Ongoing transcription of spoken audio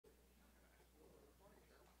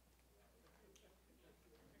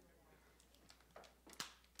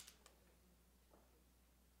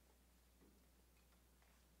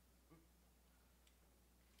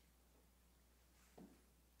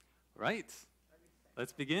Right,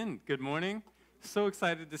 let's begin. Good morning. So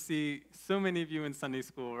excited to see so many of you in Sunday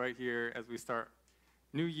school right here as we start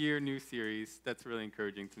new year, new series. That's really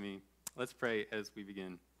encouraging to me. Let's pray as we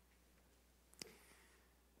begin.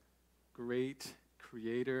 Great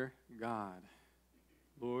Creator God,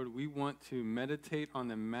 Lord, we want to meditate on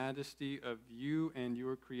the majesty of you and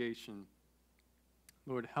your creation.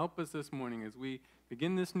 Lord, help us this morning as we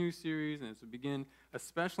begin this new series and as we begin a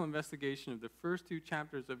special investigation of the first two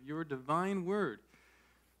chapters of your divine word.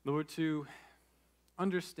 Lord, to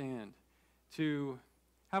understand, to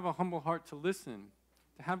have a humble heart to listen,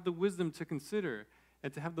 to have the wisdom to consider,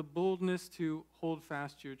 and to have the boldness to hold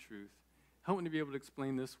fast to your truth. Help me to be able to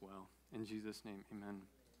explain this well. In Jesus' name, amen.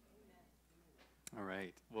 All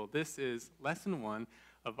right. Well, this is lesson 1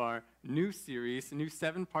 of our new series, a new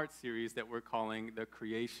 7-part series that we're calling The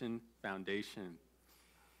Creation Foundation.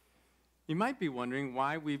 You might be wondering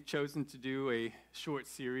why we've chosen to do a short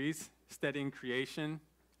series studying creation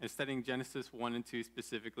and studying Genesis 1 and 2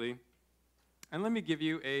 specifically. And let me give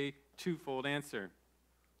you a twofold answer.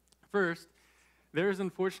 First, there is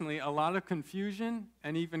unfortunately a lot of confusion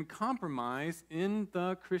and even compromise in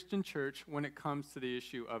the Christian church when it comes to the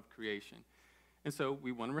issue of creation. And so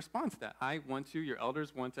we want to respond to that. Your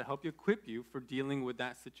elders want to help equip you for dealing with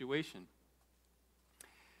that situation.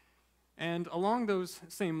 And along those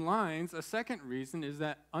same lines, a second reason is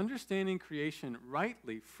that understanding creation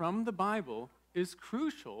rightly from the Bible is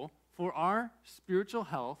crucial for our spiritual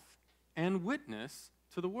health and witness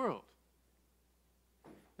to the world.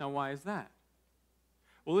 Now, why is that?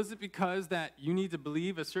 Well, is it because that you need to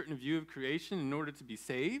believe a certain view of creation in order to be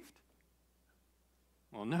saved?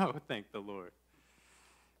 Well, no, thank the Lord.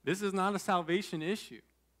 This is not a salvation issue,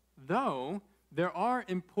 though there are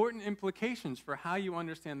important implications for how you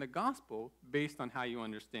understand the gospel based on how you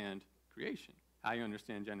understand creation, how you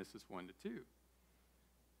understand Genesis 1 to 2.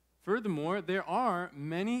 Furthermore, there are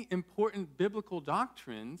many important biblical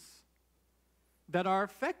doctrines that are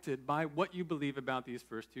affected by what you believe about these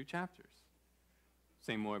first 2 chapters.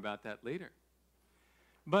 Say more about that later.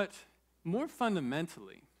 But more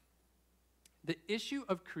fundamentally, the issue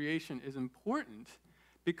of creation is important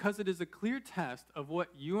because it is a clear test of what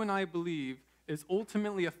you and I believe is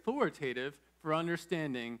ultimately authoritative for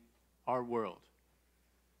understanding our world.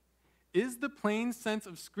 Is the plain sense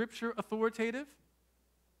of Scripture authoritative?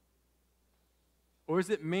 Or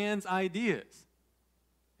is it man's ideas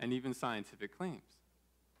and even scientific claims?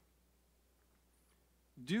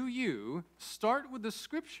 Do you start with the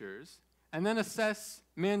Scriptures and then assess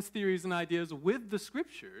man's theories and ideas with the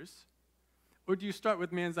Scriptures? Or do you start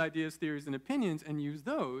with man's ideas, theories, and opinions and use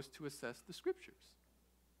those to assess the Scriptures?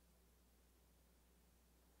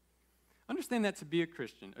 Understand that to be a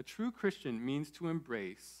Christian, a true Christian means to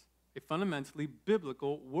embrace a fundamentally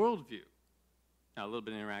biblical worldview. Now, a little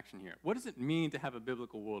bit of interaction here. What does it mean to have a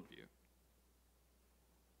biblical worldview?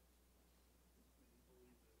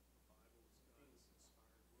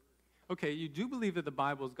 Okay, you do believe that the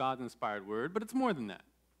Bible is God's inspired word, but it's more than that.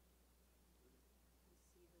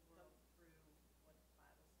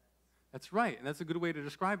 That's right, and that's a good way to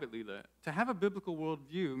describe it, Leela. To have a biblical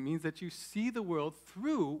worldview means that you see the world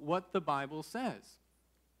through what the Bible says.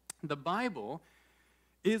 The Bible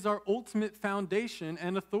is our ultimate foundation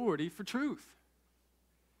and authority for truth.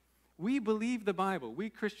 We believe the Bible, we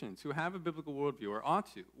Christians who have a biblical worldview, or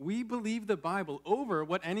ought to, we believe the Bible over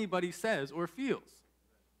what anybody says or feels,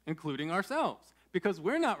 including ourselves, because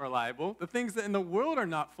we're not reliable. The things that in the world are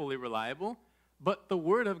not fully reliable, but the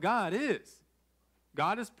Word of God is.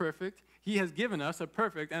 God is perfect. He has given us a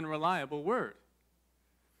perfect and reliable word.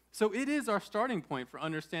 So it is our starting point for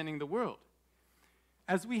understanding the world.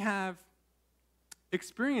 As we have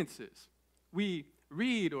experiences, we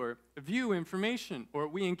read or view information, or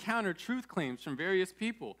we encounter truth claims from various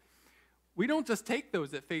people, we don't just take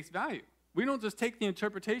those at face value. We don't just take the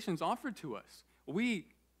interpretations offered to us. We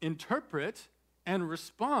interpret and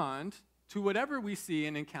respond to whatever we see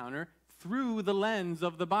and encounter through the lens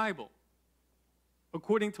of the Bible,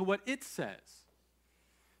 according to what it says.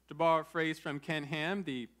 To borrow a phrase from Ken Ham,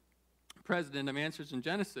 the president of Answers in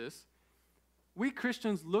Genesis, we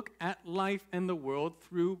Christians look at life and the world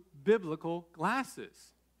through biblical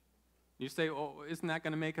glasses. You say, oh, isn't that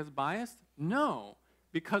going to make us biased? No,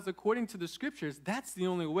 because according to the Scriptures, that's the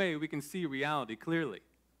only way we can see reality clearly.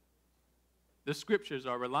 The Scriptures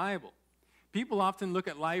are reliable. People often look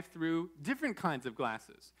at life through different kinds of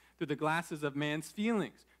glasses, through the glasses of man's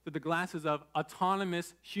feelings, through the glasses of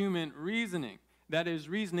autonomous human reasoning, that is,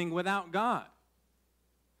 reasoning without God.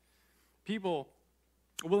 People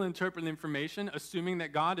will interpret information assuming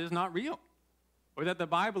that God is not real, or that the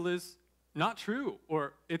Bible is not true,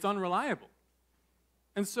 or it's unreliable.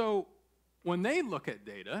 And so when they look at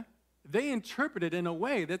data, they interpret it in a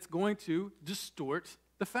way that's going to distort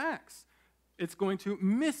the facts. It's going to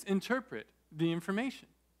misinterpret the information.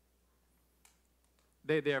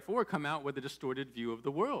 They therefore come out with a distorted view of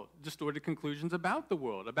the world, distorted conclusions about the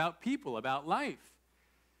world, about people, about life.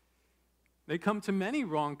 They come to many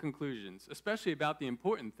wrong conclusions, especially about the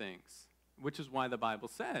important things, which is why the Bible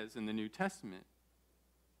says in the New Testament,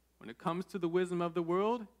 when it comes to the wisdom of the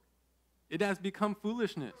world, it has become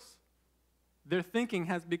foolishness. Their thinking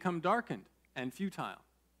has become darkened and futile.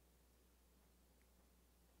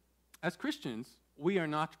 As Christians, we are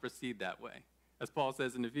not to proceed that way. As Paul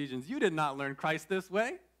says in Ephesians, you did not learn Christ this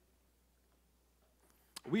way.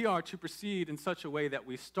 We are to proceed in such a way that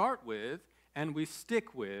we start with and we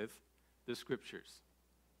stick with the Scriptures.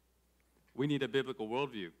 We need a biblical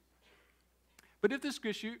worldview. But if the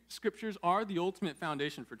Scriptures are the ultimate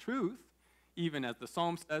foundation for truth, even as the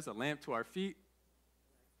Psalm says, a lamp to our feet,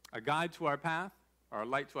 a guide to our path, or a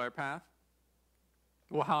light to our path,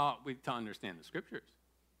 well, how are we to understand the Scriptures?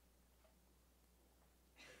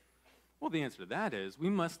 Well, the answer to that is we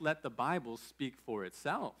must let the Bible speak for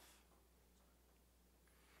itself.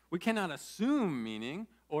 We cannot assume meaning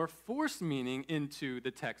or force meaning into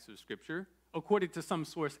the text of Scripture according to some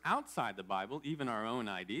source outside the Bible, even our own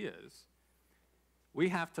ideas. We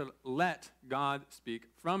have to let God speak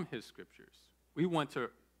from His Scriptures. We want to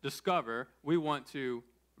discover, we want to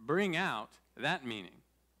bring out that meaning.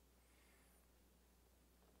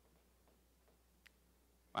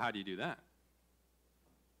 Well, how do you do that?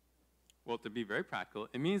 Well, to be very practical,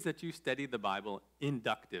 it means that you study the Bible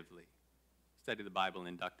inductively. Study the Bible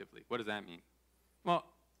inductively. What does that mean? Well,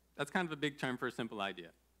 that's kind of a big term for a simple idea.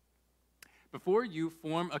 Before you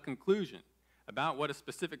form a conclusion about what a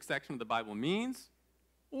specific section of the Bible means,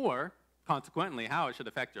 or consequently how it should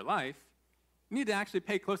affect your life, you need to actually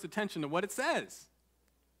pay close attention to what it says.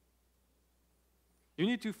 You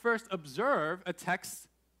need to first observe a text's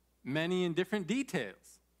many and different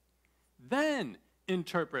details. Then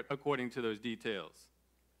interpret according to those details,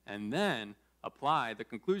 and then apply the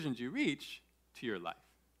conclusions you reach to your life.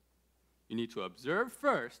 You need to observe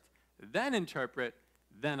first, then interpret,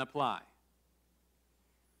 then apply.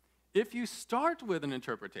 If you start with an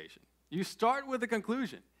interpretation, you start with a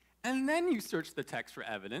conclusion, and then you search the text for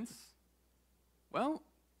evidence, well,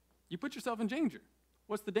 you put yourself in danger.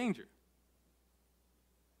 What's the danger?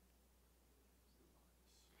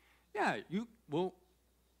 Yeah, you will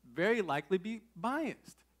very likely be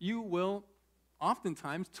biased. You will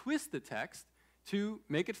oftentimes twist the text to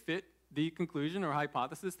make it fit the conclusion or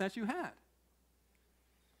hypothesis that you had.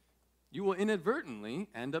 You will inadvertently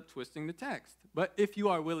end up twisting the text. But if you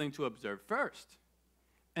are willing to observe first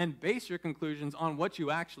and base your conclusions on what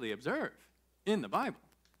you actually observe in the Bible,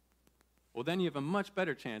 well, then you have a much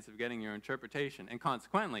better chance of getting your interpretation and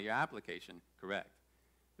consequently your application correct.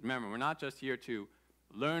 Remember, we're not just here to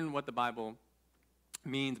learn what the Bible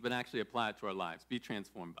means, but actually apply it to our lives, be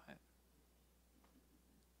transformed by it.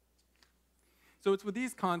 So it's with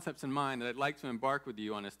these concepts in mind that I'd like to embark with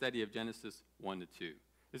you on a study of Genesis 1 to 2.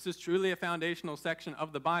 This is truly a foundational section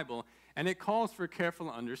of the Bible, and it calls for careful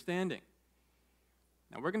understanding.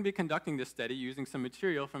 Now, we're going to be conducting this study using some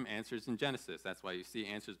material from Answers in Genesis. That's why you see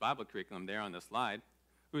Answers Bible Curriculum there on the slide.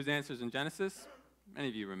 Who's Answers in Genesis? Many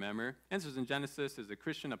of you remember. Answers in Genesis is a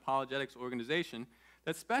Christian apologetics organization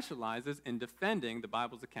that specializes in defending the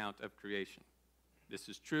Bible's account of creation. This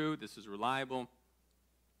is true, this is reliable,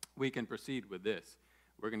 we can proceed with this.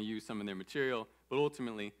 We're going to use some of their material, but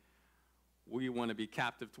ultimately, we want to be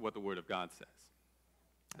captive to what the Word of God says.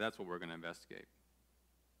 That's what we're going to investigate.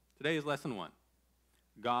 Today is lesson 1.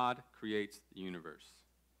 God creates the universe.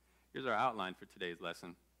 Here's our outline for today's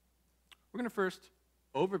lesson. We're going to first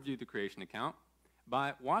overview the creation account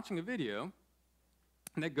by watching a video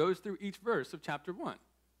that goes through each verse of chapter 1,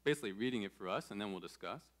 basically reading it for us, and then we'll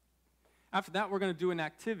discuss. After that, we're going to do an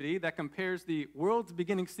activity that compares the world's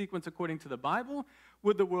beginning sequence according to the Bible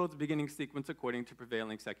with the world's beginning sequence according to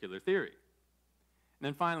prevailing secular theory. And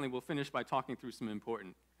then finally, we'll finish by talking through some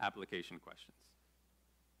important application questions.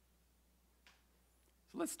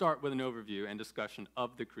 So let's start with an overview and discussion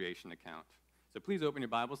of the creation account. So please open your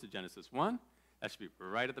Bibles to Genesis 1. That should be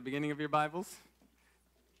right at the beginning of your Bibles.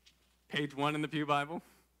 Page 1 in the Pew Bible.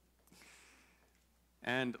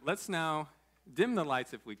 And let's now dim the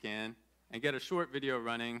lights if we can and get a short video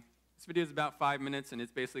running. This video is about 5 minutes, and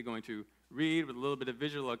it's basically going to read with a little bit of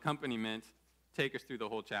visual accompaniment, take us through the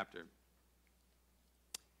whole chapter.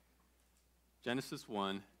 Genesis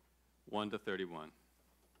 1, 1 to 31.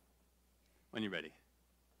 When you're ready.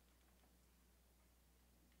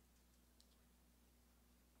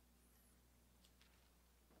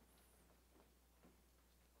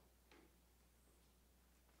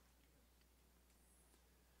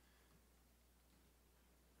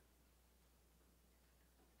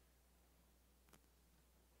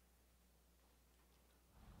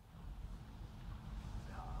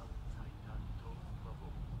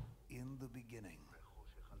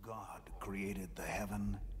 God created the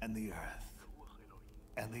heaven and the earth.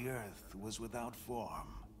 And the earth was without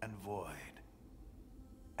form and void,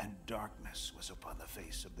 and darkness was upon the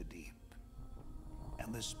face of the deep.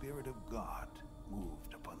 And the Spirit of God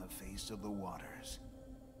moved upon the face of the waters.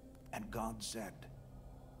 And God said,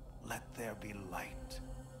 "Let there be light."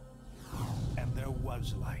 And there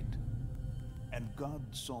was light. And God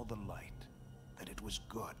saw the light, that it was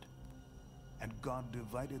good. And God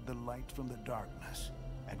divided the light from the darkness.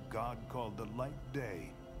 And God called the light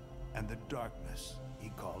day, and the darkness he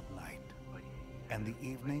called night. And the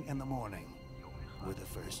evening and the morning were the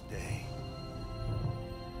first day.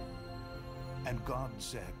 And God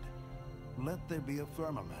said, "Let there be a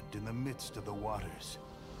firmament in the midst of the waters,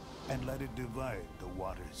 and let it divide the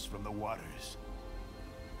waters from the waters."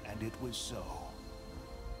 And it was so.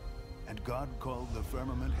 And God called the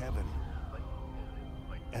firmament heaven.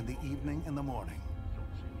 And the evening and the morning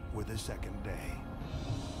were the second day.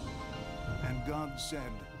 And God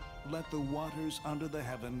said, "Let the waters under the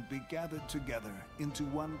heaven be gathered together into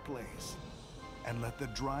one place, and let the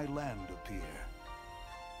dry land appear."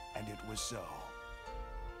 And it was so.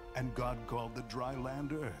 And God called the dry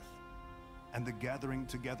land earth, and the gathering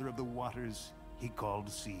together of the waters he called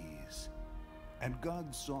seas. And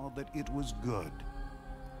God saw that it was good.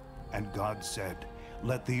 And God said,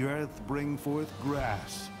 "Let the earth bring forth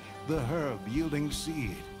grass, the herb yielding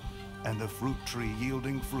seed, and the fruit tree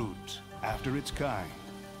yielding fruit after its kind,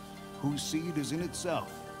 whose seed is in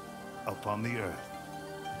itself upon the earth."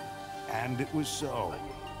 And it was so.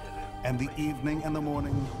 And the evening and the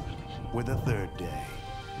morning were the third day.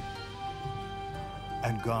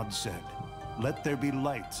 And God said, "Let there be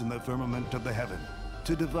lights in the firmament of the heaven,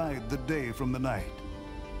 to divide the day from the night.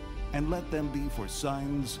 And let them be for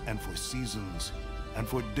signs and for seasons, and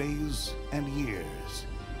for days and years.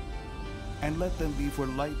 And let them be for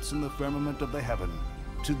lights in the firmament of the heaven,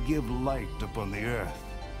 to give light upon the earth."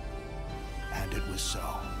 And it was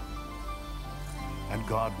so. And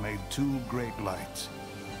God made two great lights,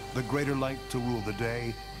 the greater light to rule the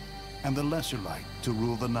day, and the lesser light to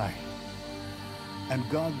rule the night. And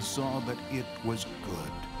God saw that it was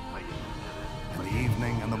good. And the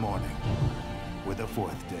evening and the morning were the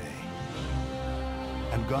fourth day.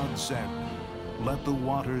 And God said, "Let the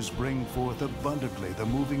waters bring forth abundantly the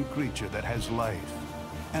moving creature that has life,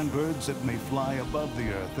 and birds that may fly above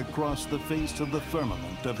the earth across the face of the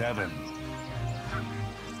firmament of heaven."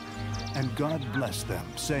 And God blessed them,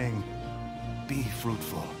 saying, "Be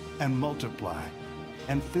fruitful and multiply,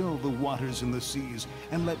 and fill the waters in the seas,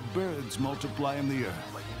 and let birds multiply in the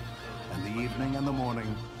earth." And the evening and the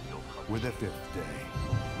morning were the fifth day.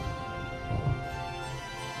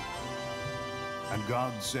 And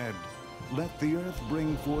God said, "Let the earth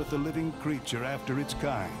bring forth a living creature after its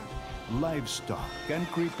kind, livestock and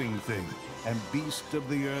creeping thing, and beast of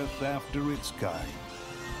the earth after its kind."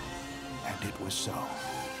 And it was so.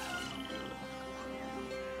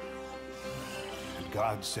 And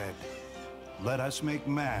God said, "Let us make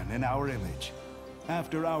man in our image,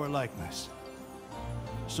 after our likeness."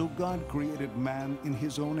 So God created man in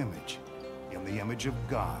his own image. In the image of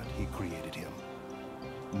God he created him.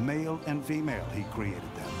 Male and female he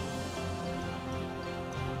created them.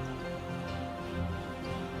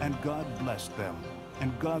 And God blessed them.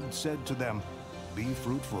 And God said to them, "Be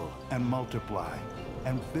fruitful and multiply,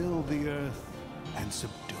 and fill the earth and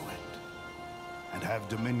subdue it, and have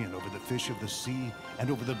dominion over the fish of the sea, and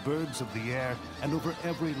over the birds of the air, and over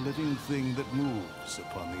every living thing that moves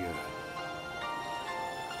upon the earth."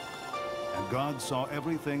 And God saw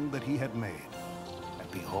everything that he had made, and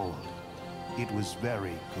behold, it was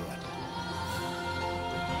very good.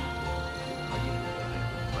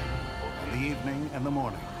 And the evening and the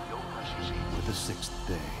morning were the sixth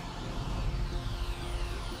day.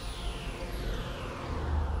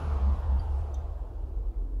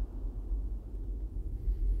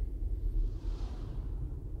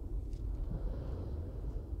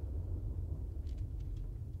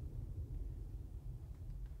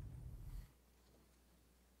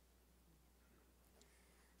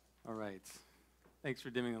 All right. Thanks for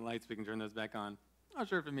dimming the lights. We can turn those back on. Not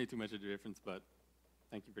sure if it made too much of a difference, but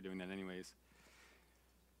thank you for doing that anyways.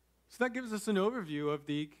 So that gives us an overview of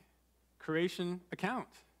the creation account.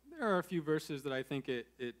 There are a few verses that I think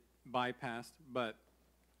it bypassed, but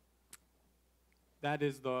that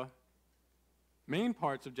is the main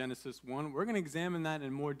parts of Genesis 1. We're going to examine that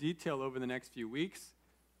in more detail over the next few weeks.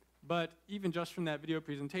 But even just from that video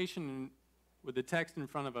presentation and with the text in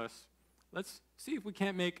front of us, let's see if we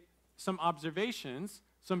can't make some observations,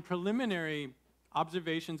 some preliminary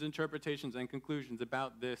observations, interpretations, and conclusions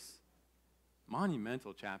about this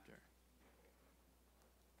monumental chapter.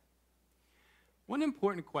 One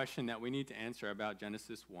important question that we need to answer about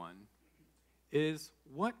Genesis 1 is,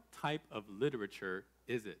 what type of literature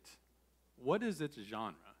is it? What is its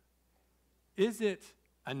genre? Is it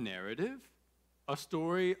a narrative, a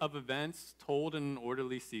story of events told in an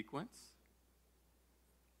orderly sequence?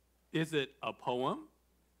 Is it a poem,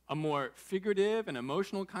 a more figurative and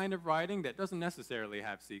emotional kind of writing that doesn't necessarily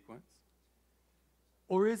have sequence?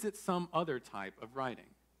 Or is it some other type of writing?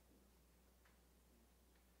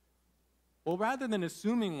 Well, rather than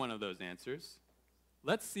assuming one of those answers,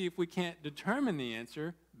 let's see if we can't determine the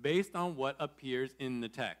answer based on what appears in the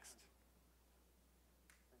text.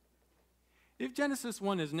 If Genesis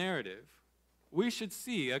 1 is narrative, we should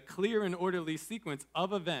see a clear and orderly sequence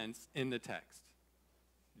of events in the text.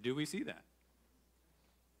 Do we see that?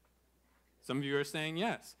 Some of you are saying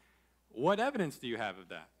yes. What evidence do you have of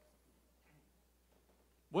that?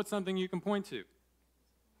 What's something you can point to?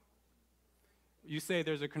 You say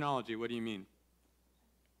there's a chronology. What do you mean?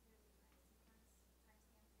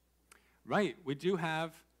 Right. We do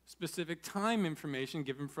have specific time information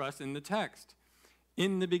given for us in the text.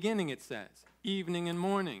 In the beginning, it says, evening and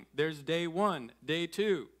morning. There's day 1, day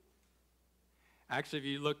 2. Actually, if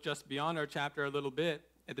you look just beyond our chapter a little bit,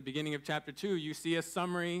 at the beginning of chapter 2, you see a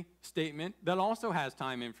summary statement that also has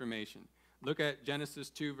time information. Look at Genesis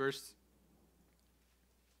 2,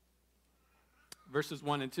 verses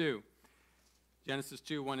 1 and 2. Genesis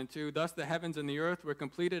 2, 1 and 2. Thus the heavens and the earth were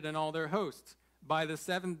completed and all their hosts. By the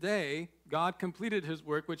seventh day, God completed his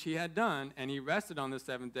work which he had done, and he rested on the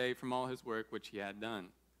seventh day from all his work which he had done.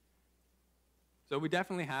 So we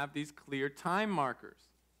definitely have these clear time markers.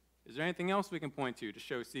 Is there anything else we can point to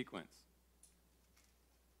show sequence?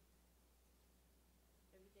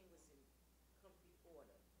 Everything was in complete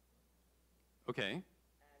order. Okay.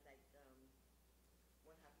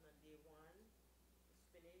 What happened on day 1 was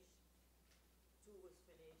finished, 2 was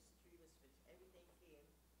finished, 3 was finished. Everything came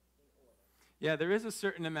in order. Yeah, there is a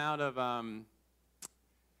certain amount of,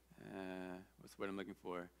 what's the word I'm looking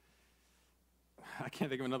for? I can't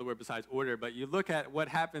think of another word besides order, but you look at what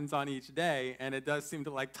happens on each day, and it does seem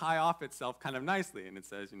to like tie off itself kind of nicely. And it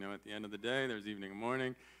says, at the end of the day, there's evening and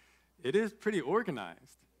morning. It is pretty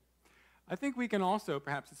organized. I think we can also,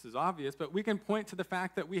 perhaps this is obvious, but we can point to the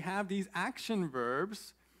fact that we have these action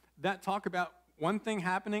verbs that talk about one thing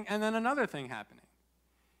happening and then another thing happening.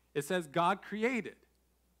 It says God created.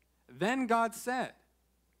 Then God said.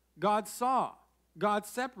 God saw. God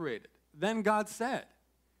separated. Then God said.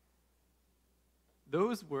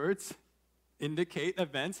 Those words indicate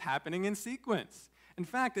events happening in sequence. In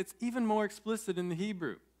fact, it's even more explicit in the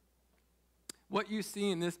Hebrew. What you see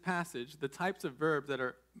in this passage, the types of verbs that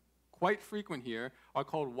are quite frequent here, are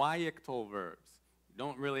called waiktol verbs. You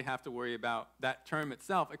don't really have to worry about that term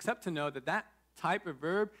itself, except to know that that type of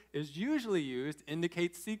verb is usually used to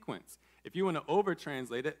indicate sequence. If you want to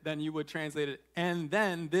over-translate it, then you would translate it, and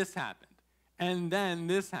then this happened, and then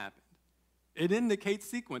this happened. It indicates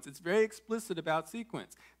sequence. It's very explicit about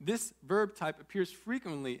sequence. This verb type appears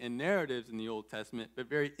frequently in narratives in the Old Testament, but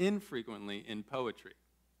very infrequently in poetry.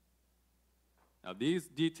 Now, these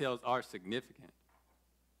details are significant.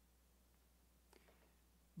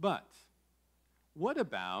 But what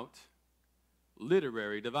about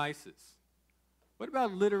literary devices? What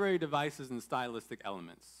about literary devices and stylistic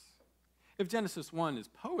elements? If Genesis 1 is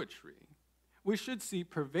poetry, we should see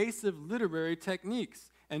pervasive literary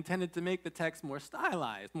techniques intended to make the text more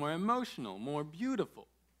stylized, more emotional, more beautiful.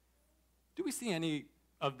 Do we see any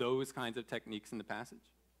of those kinds of techniques in the passage?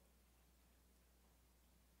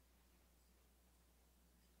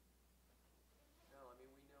 No, I mean,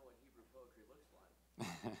 we know what Hebrew poetry looks like,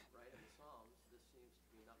 right? In the Psalms, this seems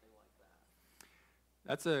to be nothing like that.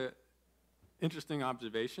 That's an interesting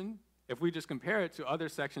observation. If we just compare it to other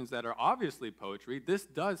sections that are obviously poetry, this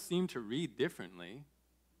does seem to read differently.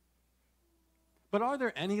 But are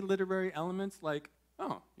there any literary elements like, put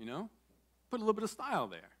a little bit of style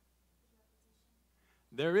there?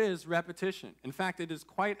 There is repetition. In fact, it is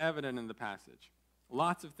quite evident in the passage.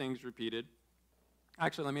 Lots of things repeated.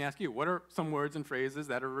 Actually, let me ask you, what are some words and phrases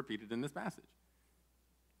that are repeated in this passage?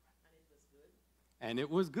 And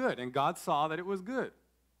it was good. And it was good, and God saw that it was good.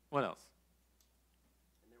 What else?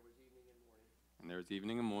 And there was evening and morning. And there was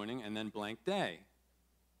evening and morning, and then blank day.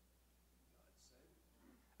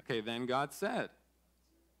 Okay, then God said.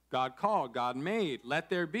 God called, God made, let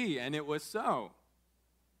there be, and it was so.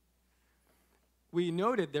 We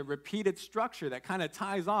noted the repeated structure that kind of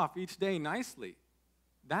ties off each day nicely.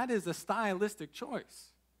 That is a stylistic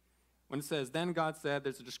choice. When it says, then God said,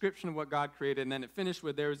 there's a description of what God created, and then it finished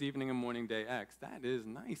with, there was evening and morning, day X. That is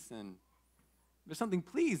nice, and there's something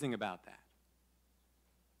pleasing about that.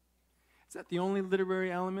 Is that the only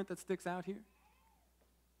literary element that sticks out here?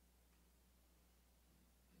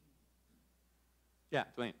 Yeah,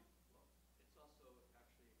 Dwayne. It's also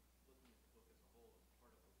actually looking at the book as a whole as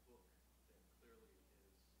part of a book that clearly is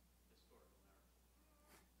historical narrative.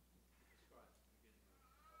 It describes the beginning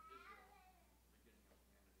of Israel, the beginning of humanity,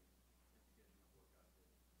 and the beginning of what God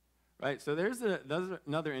did. Right, so there's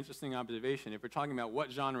another interesting observation. If we're talking about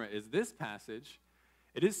what genre is this passage,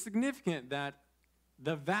 it is significant that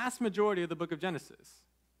the vast majority of the book of Genesis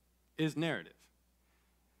is narrative.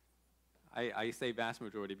 I say vast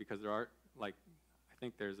majority because there are, I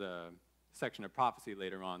think there's a section of prophecy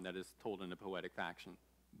later on that is told in a poetic fashion.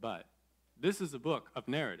 But this is a book of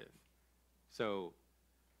narrative. So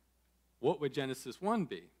what would Genesis 1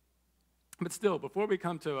 be? But still, before we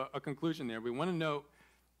come to a conclusion there, we want to note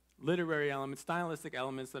literary elements, stylistic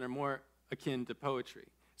elements that are more akin to poetry.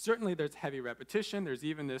 Certainly there's heavy repetition. There's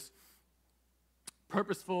even this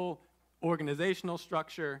purposeful organizational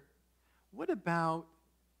structure. What about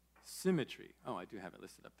symmetry? Oh, I do have it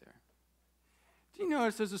listed up there. Do you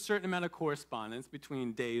notice there's a certain amount of correspondence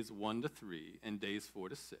between days 1 to 3 and days 4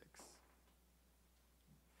 to 6?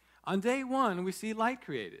 On day 1, we see light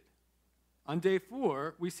created. On day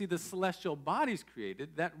 4, we see the celestial bodies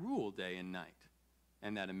created that rule day and night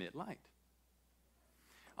and that emit light.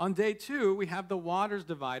 On day 2, we have the waters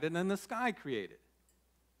divided and the sky created.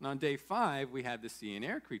 And on day 5, we have the sea and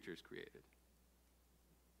air creatures created.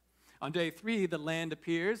 On day 3, the land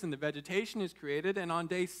appears and the vegetation is created. And on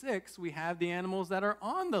day 6, we have the animals that are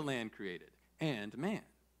on the land created and man.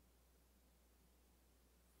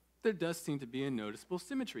 There does seem to be a noticeable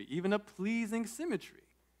symmetry, even a pleasing symmetry,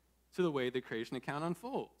 to the way the creation account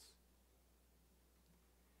unfolds.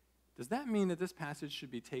 Does that mean that this passage should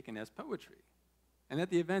be taken as poetry and that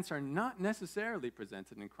the events are not necessarily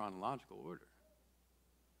presented in chronological order?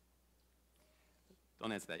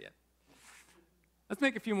 Don't answer that yet. Let's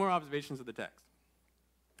make a few more observations of the text,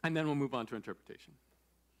 and then we'll move on to interpretation.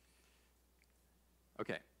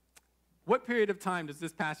 Okay. What period of time does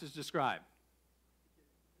this passage describe?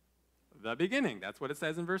 The beginning. That's what it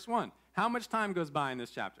says in verse 1. How much time goes by in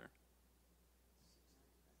this chapter? It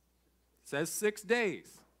says 6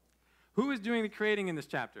 days. Who is doing the creating in this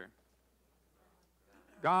chapter?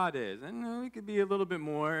 God is. And we could be a little bit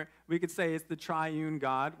more. We could say it's the triune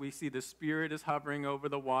God. We see the Spirit is hovering over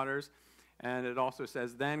the waters. And it also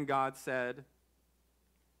says, then God said,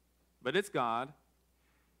 but it's God.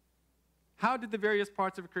 How did the various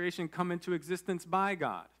parts of creation come into existence by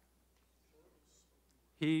God?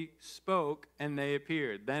 He spoke and they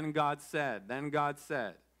appeared. Then God said. Then God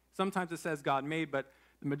said. Sometimes it says God made, but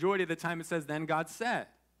the majority of the time it says then God said.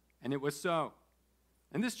 And it was so.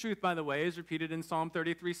 And this truth, by the way, is repeated in Psalm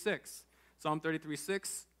 33:6. Psalm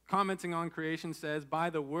 33:6, commenting on creation, says,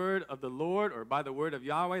 by the word of the Lord, or by the word of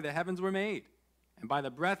Yahweh, the heavens were made, and by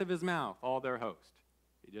the breath of his mouth, all their host.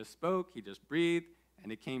 He just spoke, he just breathed,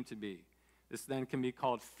 and it came to be. This then can be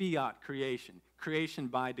called fiat creation, creation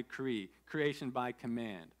by decree, creation by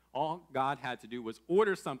command. All God had to do was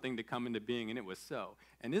order something to come into being, and it was so.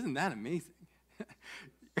 And isn't that amazing?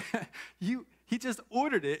 He just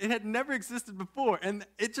ordered it. It had never existed before, and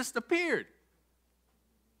it just appeared.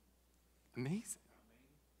 Amazing.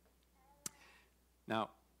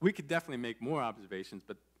 Now, we could definitely make more observations,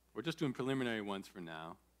 but we're just doing preliminary ones for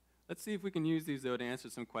now. Let's see if we can use these, though, to answer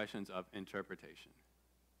some questions of interpretation.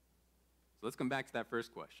 So let's come back to that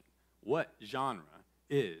first question. What genre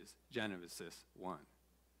is Genesis 1?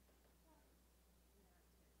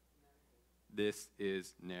 This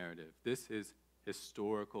is narrative. This is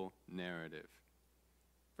historical narrative.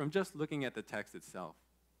 From just looking at the text itself,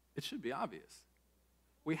 it should be obvious.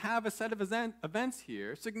 We have a set of events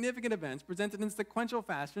here, significant events, presented in sequential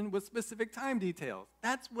fashion with specific time details.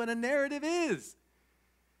 That's what a narrative is.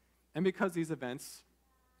 And because these events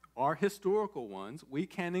are historical ones, we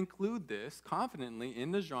can include this confidently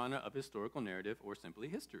in the genre of historical narrative or simply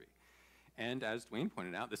history. And as Dwayne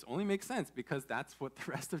pointed out, this only makes sense because that's what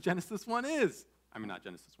the rest of Genesis 1 is. I mean, not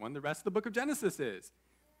Genesis 1, the rest of the book of Genesis is.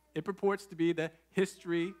 It purports to be the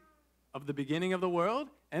history of the beginning of the world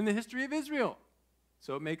and the history of Israel.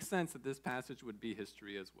 So it makes sense that this passage would be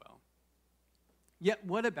history as well. Yet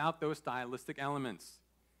what about those stylistic elements?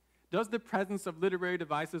 Does the presence of literary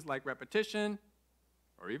devices like repetition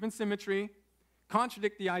or even symmetry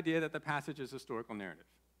contradict the idea that the passage is historical narrative?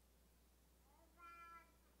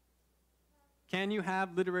 Can you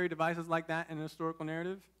have literary devices like that in a historical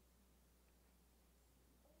narrative?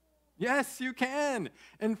 Yes, you can.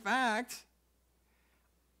 In fact,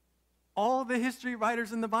 all the history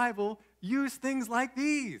writers in the Bible use things like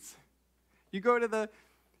these. You go to the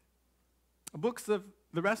rest of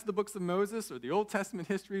the books of Moses or the Old Testament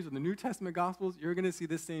histories or the New Testament Gospels, you're going to see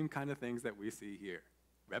the same kind of things that we see here.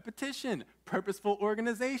 repetition, purposeful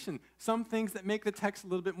organization, some things that make the text a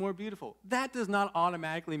little bit more beautiful. That does not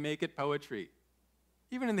automatically make it poetry.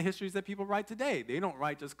 Even in the histories that people write today, they don't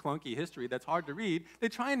write just clunky history that's hard to read. They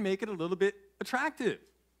try and make it a little bit attractive.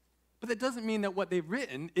 But that doesn't mean that what they've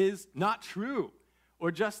written is not true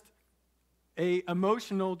or just an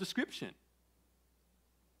emotional description.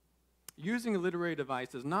 Using a literary device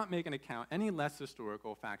does not make an account any less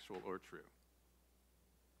historical, factual, or true.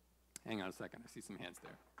 Hang on a second, I see some hands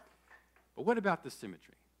there. But what about the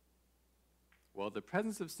symmetry? Well, the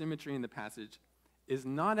presence of symmetry in the passage is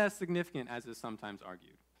not as significant as is sometimes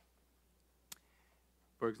argued.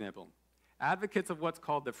 For example, advocates of what's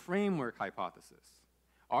called the framework hypothesis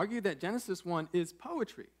argue that Genesis 1 is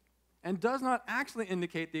poetry and does not actually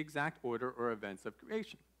indicate the exact order or events of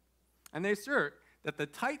creation. And they assert that the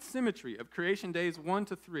tight symmetry of creation days 1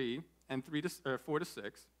 to 3 and 4 to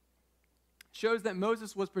 6 shows that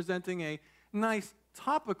Moses was presenting a nice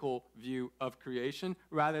topical view of creation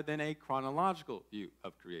rather than a chronological view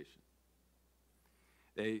of creation.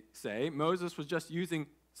 They say Moses was just using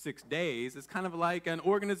 6 days as kind of like an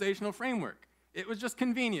organizational framework. It was just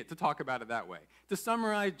convenient to talk about it that way, to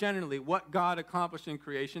summarize generally what God accomplished in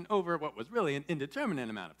creation over what was really an indeterminate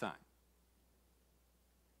amount of time.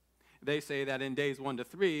 They say that in days 1 to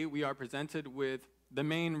 3, we are presented with the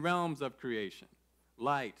main realms of creation: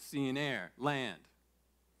 light, sea and air, land.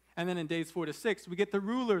 And then in days 4 to 6, we get the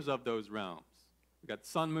rulers of those realms. We got the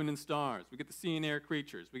sun, moon, and stars. We get the sea and air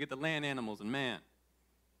creatures. We get the land animals and man.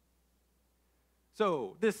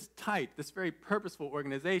 So this tight, this very purposeful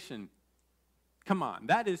organization, come on,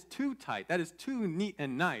 that is too tight. That is too neat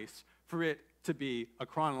and nice for it to be a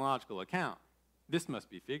chronological account. This must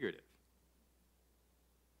be figurative.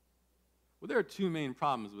 Well, there are two main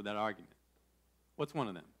problems with that argument. What's one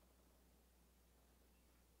of them?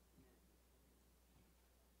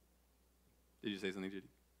 Did you say something, Judy?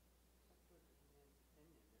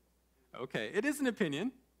 Okay, it is an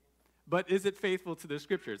opinion, but is it faithful to the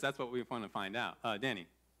scriptures? That's what we want to find out. Danny?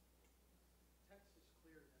 Text is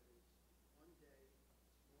clear that it's one day,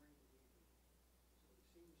 morning and evening. So it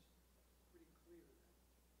seems pretty clear that it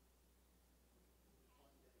was one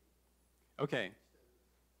day. Okay.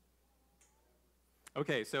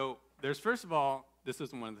 Okay, so there's first of all, this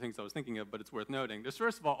isn't one of the things I was thinking of, but it's worth noting. There's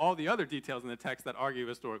first of all the other details in the text that argue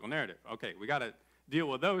historical narrative. Okay, we got to deal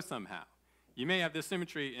with those somehow. You may have this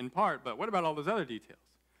symmetry in part, but what about all those other details?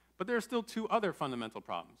 But there are still two other fundamental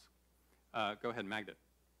problems. Go ahead, Magda.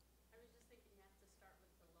 I was just thinking you have to start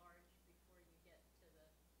with the large before you get to the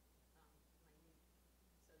minute.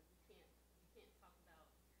 So you can't talk about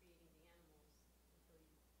creating the animals until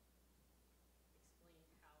you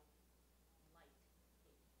explain how light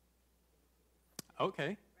came.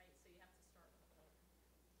 Okay. Right? So you have to start with the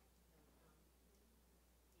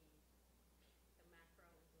macro and go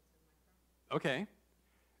to the micro. Okay.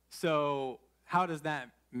 So how does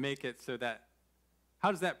that make it so that, how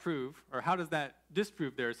does that prove, or how does that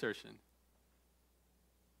disprove their assertion?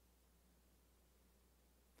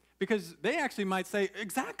 Because they actually might say,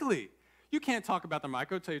 exactly, you can't talk about the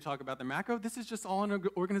micro until you talk about the macro. This is just all an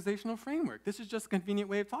organizational framework. This is just a convenient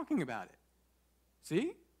way of talking about it.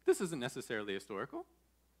 See? This isn't necessarily historical.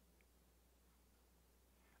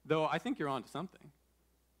 Though I think you're onto something.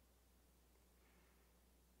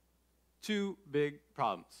 Two big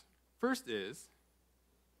problems. First is,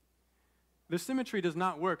 the symmetry does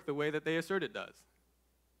not work the way that they assert it does.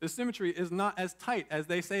 The symmetry is not as tight as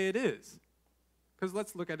they say it is. Because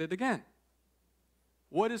let's look at it again.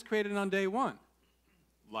 What is created on day 1?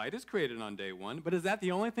 Light is created on day 1, but is that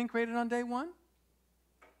the only thing created on day 1?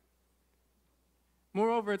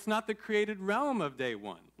 Moreover, it's not the created realm of day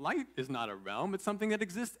 1. Light is not a realm, it's something that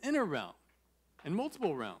exists in a realm, in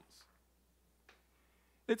multiple realms.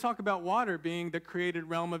 They talk about water being the created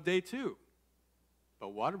realm of day 2.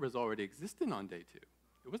 But water was already existing on day 2.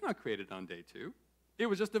 It was not created on day 2. It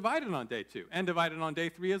was just divided on day 2 and divided on day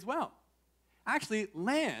 3 as well. Actually,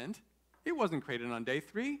 land, it wasn't created on day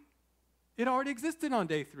 3. It already existed on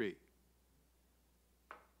day 3.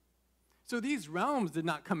 So these realms did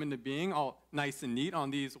not come into being all nice and neat on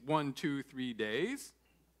these 1, 2, 3 days.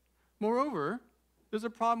 Moreover, there's a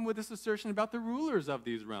problem with this assertion about the rulers of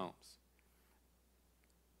these realms.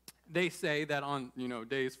 They say that on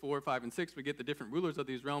days 4, 5, and 6, we get the different rulers of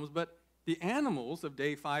these realms, but the animals of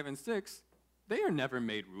day 5 and 6, they are never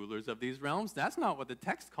made rulers of these realms. That's not what the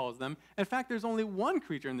text calls them. In fact, there's only one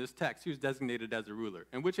creature in this text who's designated as a ruler.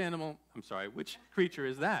 And which creature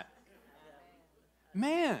is that?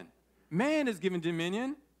 Man. Man is given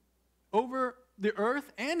dominion over the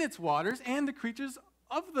earth and its waters and the creatures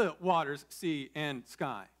of the waters, sea, and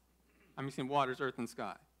sky. Waters, earth, and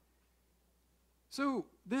sky. So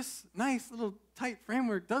this nice little tight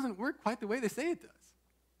framework doesn't work quite the way they say it does.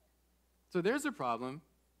 So there's a problem,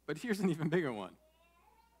 but here's an even bigger one.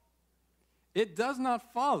 It does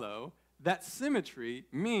not follow that symmetry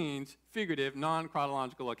means figurative,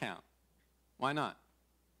 non-chronological account. Why not?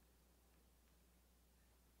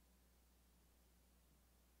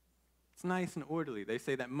 It's nice and orderly. They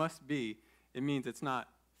say that must be, it means it's not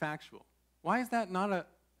factual. Why is that not a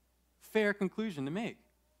fair conclusion to make?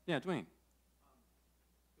 Yeah, Dwayne.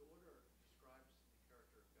 The order describes the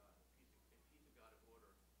character of God. If he's a God of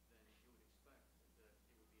order, then you would expect that it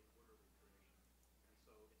would be an orderly creation. And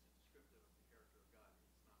so it's a descriptive of the character of God.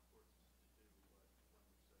 It's not forced to do what one would say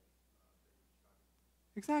they would describe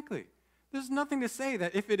it. Exactly. There's nothing to say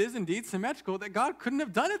that if it is indeed symmetrical, that God couldn't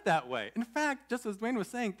have done it that way. In fact, just as Dwayne was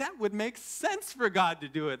saying, that would make sense for God to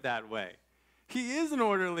do it that way. He is an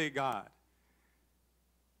orderly God.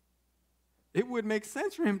 It would make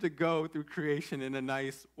sense for him to go through creation in a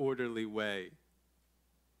nice, orderly way.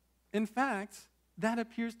 In fact, that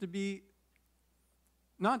appears to be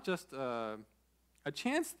not just a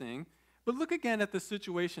chance thing, but look again at the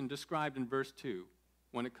situation described in verse 2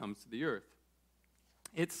 when it comes to the earth.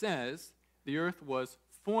 It says, the earth was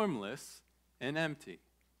formless and empty.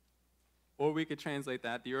 Or we could translate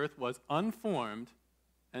that, the earth was unformed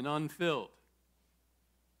and unfilled.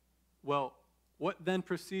 Well, what then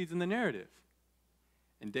proceeds in the narrative?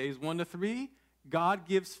 In days 1 to 3, God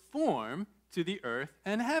gives form to the earth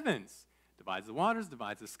and heavens, divides the waters,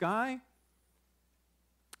 divides the sky,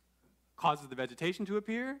 causes the vegetation to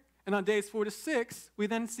appear, and on days 4 to 6, we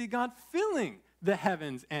then see God filling the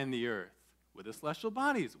heavens and the earth with the celestial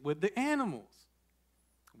bodies, with the animals,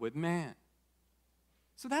 with man.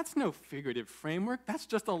 So that's no figurative framework. That's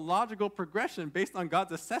just a logical progression based on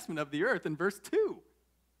God's assessment of the earth in verse 2.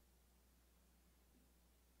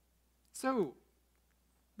 So,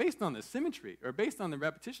 based on the symmetry, or based on the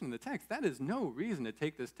repetition of the text, that is no reason to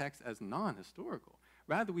take this text as non-historical.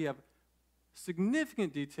 Rather, we have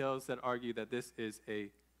significant details that argue that this is a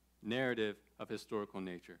narrative of historical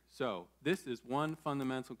nature. So, this is one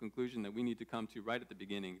fundamental conclusion that we need to come to right at the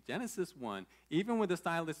beginning. Genesis 1, even with the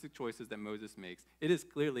stylistic choices that Moses makes, it is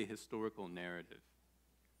clearly historical narrative.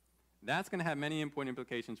 That's going to have many important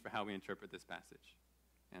implications for how we interpret this passage.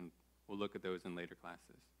 And we'll look at those in later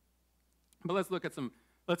classes. But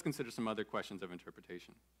let's consider some other questions of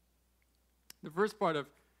interpretation. The first part of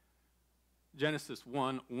Genesis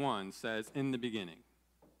 1:1 says, in the beginning.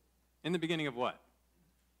 In the beginning of what?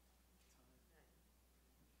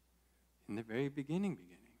 In the very beginning.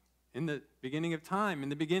 In the beginning of time, in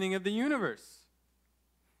the beginning of the universe.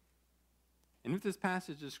 And if this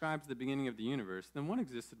passage describes the beginning of the universe, then what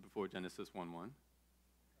existed before Genesis 1:1?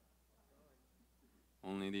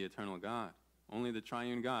 Only the eternal God. Only the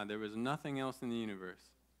triune God. There was nothing else in the universe.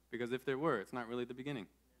 Because if there were, it's not really the beginning.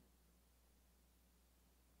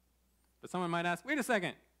 But someone might ask, wait a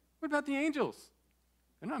second, what about the angels?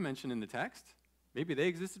 They're not mentioned in the text. Maybe they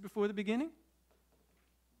existed before the beginning?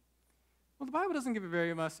 Well, the Bible doesn't give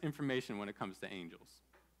very much information when it comes to angels.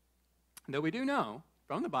 Though we do know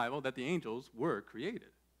from the Bible that the angels were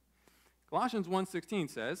created. Colossians 1:16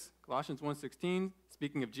 says, Colossians 1:16,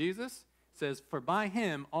 speaking of Jesus, says, for by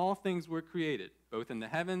him all things were created, both in the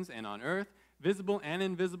heavens and on earth, visible and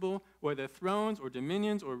invisible, whether thrones or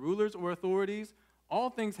dominions or rulers or authorities, all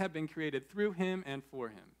things have been created through him and for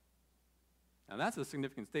him. Now that's a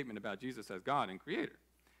significant statement about Jesus as God and creator.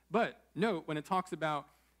 But note, when it talks about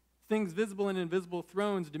things visible and invisible,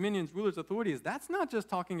 thrones, dominions, rulers, authorities, that's not just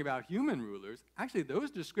talking about human rulers. Actually,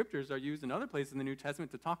 those descriptors are used in other places in the New Testament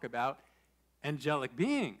to talk about angelic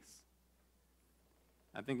beings.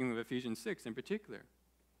 I'm thinking of Ephesians 6 in particular.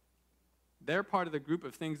 They're part of the group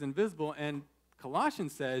of things invisible, and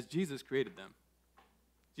Colossians says Jesus created them.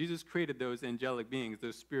 Jesus created those angelic beings,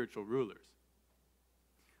 those spiritual rulers.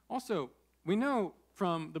 Also, we know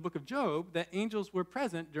from the book of Job that angels were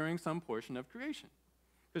present during some portion of creation.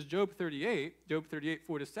 Because Job 38,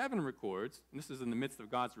 4-7 records, and this is in the midst of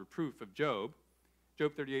God's reproof of Job,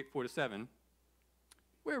 Job 38, 4-7,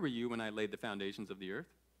 where were you when I laid the foundations of the earth?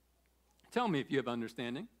 Tell me if you have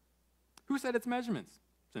understanding. Who set its measurements,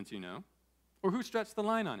 since you know? Or who stretched the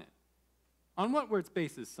line on it? On what were its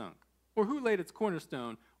bases sunk? Or who laid its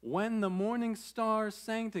cornerstone when the morning stars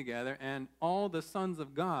sang together and all the sons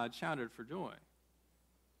of God shouted for joy?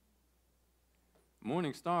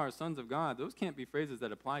 Morning stars, sons of God, those can't be phrases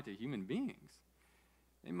that apply to human beings.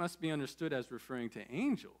 They must be understood as referring to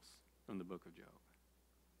angels from the book of Job.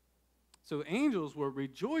 So angels were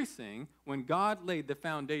rejoicing when God laid the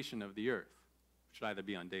foundation of the earth, which should either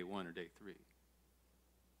be on day 1 or day 3.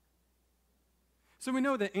 So we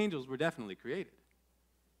know that angels were definitely created.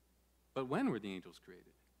 But when were the angels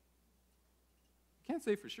created? Can't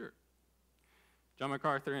say for sure. John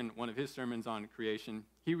MacArthur, in one of his sermons on creation,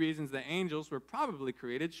 he reasons that angels were probably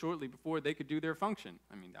created shortly before they could do their function.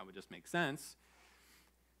 I mean, that would just make sense.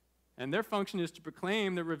 And their function is to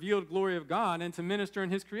proclaim the revealed glory of God and to minister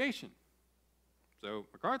in his creation. So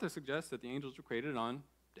MacArthur suggests that the angels were created on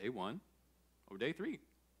day 1 or day 3.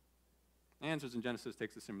 Answers in Genesis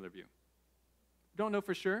takes a similar view. We don't know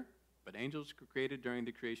for sure, but angels were created during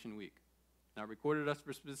the creation week. Not recorded us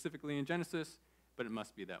for specifically in Genesis, but it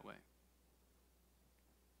must be that way.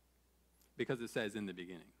 Because it says in the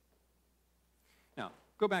beginning. Now,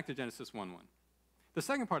 go back to Genesis 1:1. The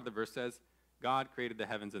second part of the verse says, God created the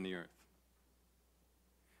heavens and the earth.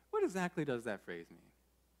 What exactly does that phrase mean?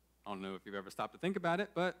 I don't know if you've ever stopped to think about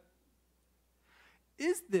it, but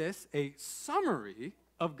is this a summary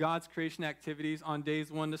of God's creation activities on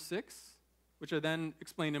days 1 to 6, which are then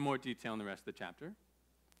explained in more detail in the rest of the chapter?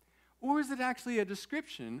 Or is it actually a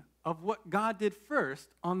description of what God did first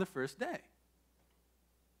on the first day?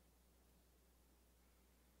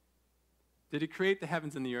 Did he create the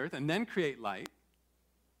heavens and the earth and then create light?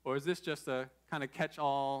 Or is this just a kind of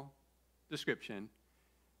catch-all description,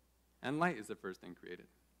 and light is the first thing created?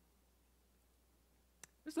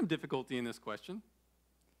 There's some difficulty in this question,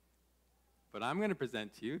 but I'm going to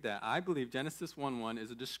present to you that I believe Genesis 1:1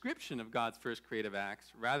 is a description of God's first creative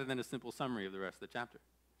acts rather than a simple summary of the rest of the chapter.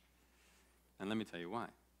 And let me tell you why.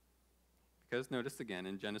 Because notice again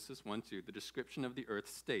in Genesis 1:2, the description of the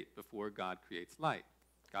earth's state before God creates light.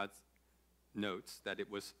 God notes that it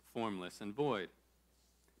was formless and void.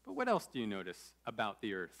 But what else do you notice about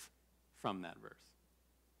the earth from that verse?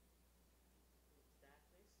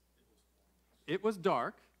 It was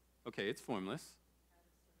dark. Okay, it's formless.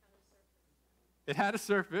 It had a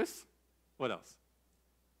surface. What else?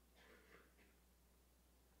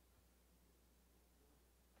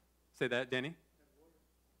 Say that, Danny.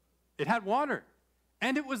 It had water.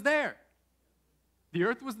 And it was there. The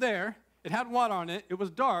earth was there. It had water on it. It was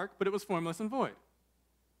dark, but it was formless and void.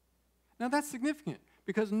 Now that's significant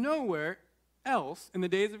because nowhere else in the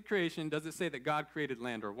days of creation does it say that God created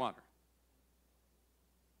land or water.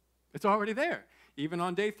 It's already there. Even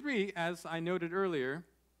on day 3, as I noted earlier,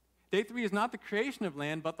 day 3 is not the creation of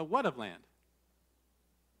land, but the what of land?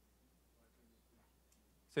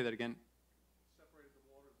 Say that again. Separated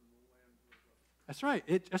the waters and the land. That's right.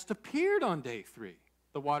 It just appeared on day 3.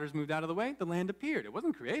 The waters moved out of the way. The land appeared. It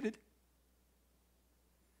wasn't created.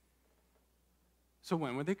 So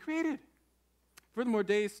when were they created? Furthermore,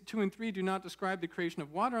 days 2 and 3 do not describe the creation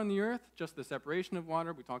of water on the earth, just the separation of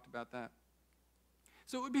water. We talked about that.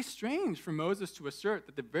 So it would be strange for Moses to assert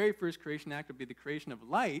that the very first creation act would be the creation of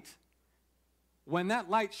light when that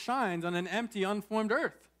light shines on an empty, unformed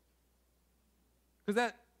earth. Because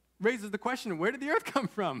that raises the question, where did the earth come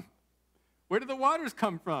from? Where did the waters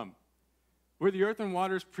come from? Were the earth and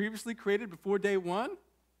waters previously created before day 1?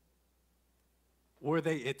 Were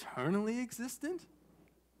they eternally existent?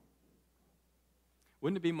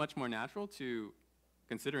 Wouldn't it be much more natural to,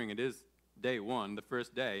 considering it is day 1, the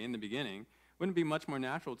first day in the beginning, wouldn't it be much more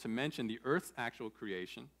natural to mention the earth's actual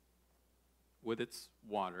creation with its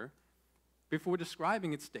water before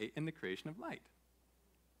describing its state in the creation of light?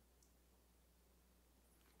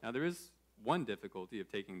 Now, there is one difficulty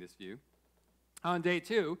of taking this view. On day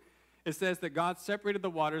 2, it says that God separated the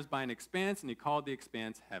waters by an expanse, and he called the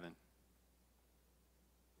expanse heaven.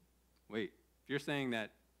 Wait, if you're saying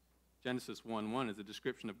that Genesis 1:1 is a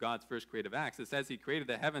description of God's first creative acts, it says he created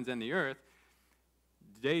the heavens and the earth.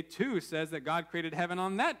 Day 2 says that God created heaven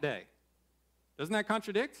on that day. Doesn't that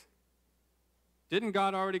contradict? Didn't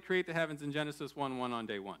God already create the heavens in Genesis 1:1 on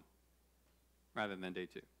day 1 rather than day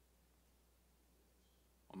 2?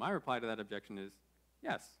 Well, my reply to that objection is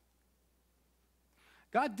yes.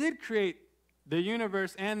 God did create the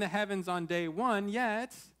universe and the heavens on day 1,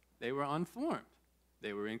 yet they were unformed.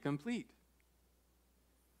 They were incomplete.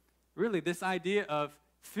 Really, this idea of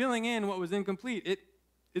filling in what was incomplete,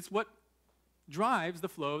 it's what drives the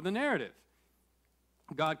flow of the narrative.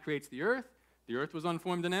 God creates the earth was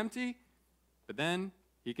unformed and empty, but then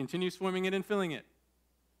he continues forming it and filling it.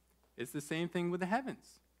 It's the same thing with the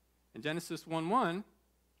heavens. In Genesis 1:1,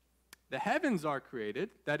 the heavens are created,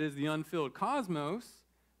 that is the unfilled cosmos,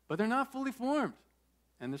 but they're not fully formed,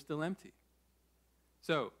 and they're still empty.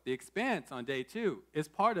 So the expanse on day 2 is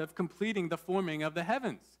part of completing the forming of the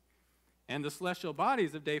heavens. And the celestial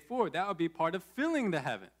bodies of day 4, that would be part of filling the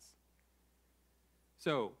heavens.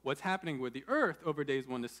 So what's happening with the earth over days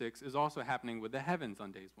 1 to 6 is also happening with the heavens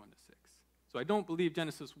on days 1 to 6. So I don't believe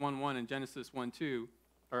Genesis 1:1 and Genesis 1:2,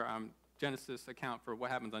 or Genesis account for what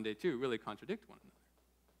happens on day 2 really contradict one another.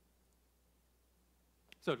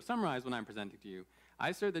 So to summarize what I'm presenting to you, I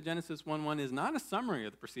assert that Genesis 1:1 is not a summary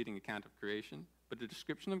of the preceding account of creation, but a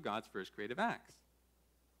description of God's first creative acts.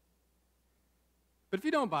 But if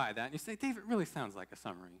you don't buy that, and you say, Dave, it really sounds like a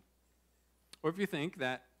summary, or if you think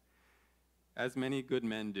that, as many good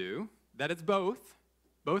men do, that it's both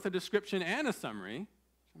a description and a summary,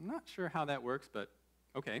 I'm not sure how that works, but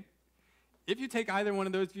okay. If you take either one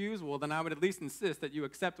of those views, well, then I would at least insist that you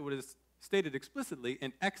accept what is stated explicitly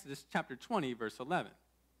in Exodus chapter 20, verse 11.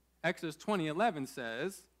 Exodus 20:11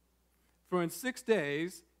 says, "For in 6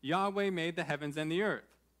 days Yahweh made the heavens and the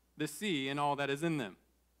earth, the sea and all that is in them,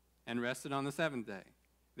 and rested on the seventh day.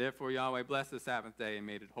 Therefore Yahweh blessed the Sabbath day and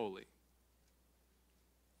made it holy."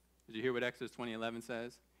 Did you hear what Exodus 20:11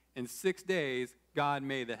 says? In 6 days, God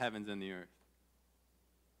made the heavens and the earth.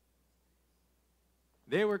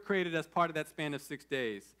 They were created as part of that span of 6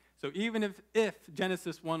 days. So even if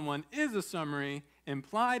Genesis 1:1 is a summary,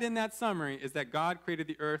 implied in that summary is that God created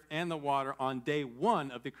the earth and the water on day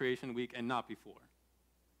 1 of the creation week and not before.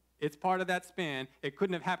 It's part of that span. It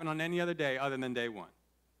couldn't have happened on any other day other than day 1.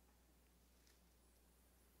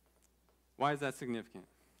 Why is that significant?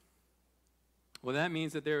 Well, that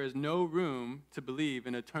means that there is no room to believe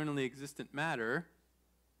in eternally existent matter,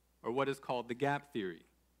 or what is called the gap theory.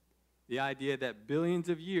 The idea that billions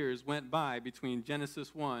of years went by between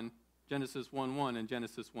Genesis 1, Genesis 1:1, and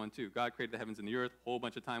Genesis 1:2. God created the heavens and the earth, a whole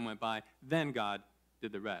bunch of time went by, then God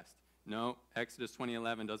did the rest. No, Exodus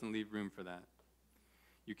 20:11 doesn't leave room for that.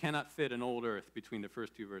 You cannot fit an old earth between the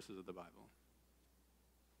first 2 verses of the Bible.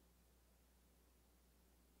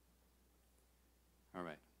 All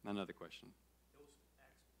right, another question. That was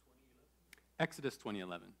Acts 20:11. Exodus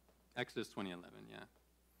 20:11. Exodus 20:11, yeah.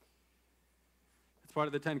 It's part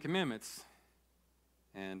of the 10 Commandments,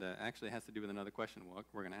 and actually it has to do with another question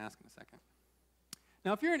we're going to ask in a second.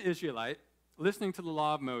 Now, if you're an Israelite listening to the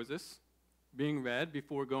law of Moses being read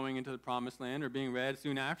before going into the Promised Land or being read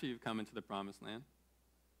soon after you've come into the Promised Land,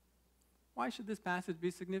 why should this passage be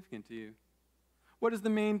significant to you? What is the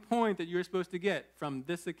main point that you're supposed to get from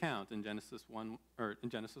this account in Genesis 1 or in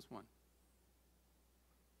Genesis 1?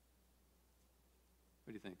 What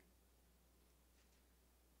do you think?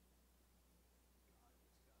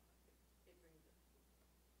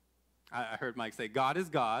 I heard Mike say, God is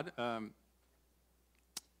God. Glenda,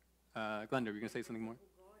 were you going to say something more? Who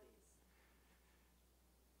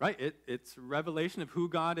God is. Right, it's revelation of who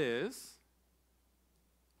God is.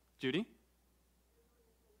 Judy?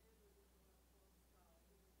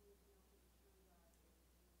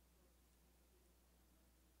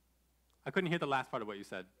 I couldn't hear the last part of what you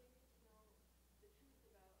said.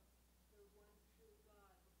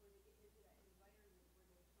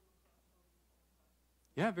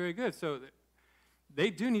 Yeah, very good. So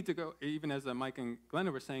they do need to go, even as Mike and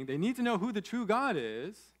Glenda were saying, they need to know who the true God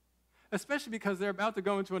is, especially because they're about to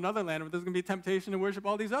go into another land where there's going to be temptation to worship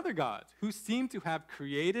all these other gods who seem to have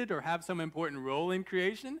created or have some important role in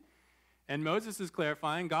creation. And Moses is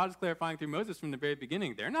clarifying, God is clarifying through Moses from the very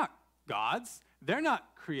beginning, they're not gods. They're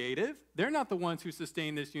not creative. They're not the ones who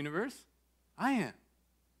sustain this universe. I am.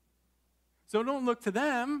 So don't look to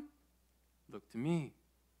them. Look to me.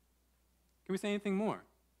 Can we say anything more?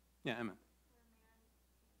 Yeah, Emma.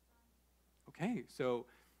 Okay, so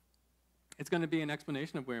it's going to be an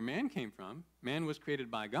explanation of where man came from. Man was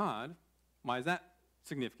created by God. Why is that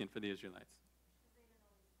significant for the Israelites?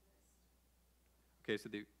 Okay, so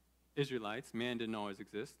the Israelites, man didn't always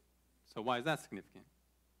exist. So why is that significant?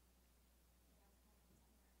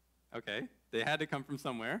 Okay, they had to come from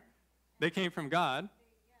somewhere. They came from God.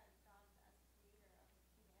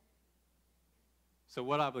 So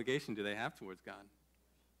what obligation do they have towards God?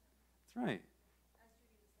 That's right.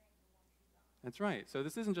 That's right. So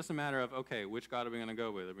this isn't just a matter of, okay, which God are we going to go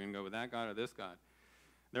with? Are we going to go with that God or this God?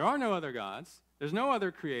 There are no other gods. There's no other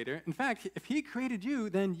creator. In fact, if he created you,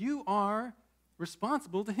 then you are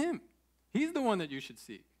responsible to him. He's the one that you should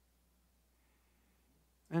seek.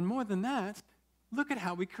 And more than that, look at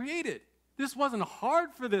how we created. This wasn't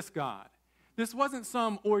hard for this God. This wasn't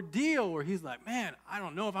some ordeal where he's like, man, I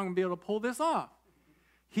don't know if I'm going to be able to pull this off.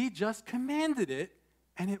 He just commanded it,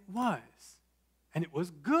 and it was. And it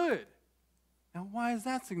was good. Now, why is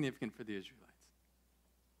that significant for the Israelites?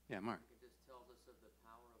 Yeah, Mark. It just tells us of the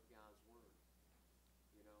power of God's word.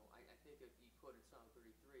 You know, I think if you quoted Psalm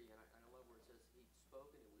 33, and I love where it says, he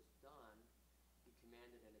spoke and it was done, he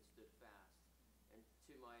commanded and it stood fast. And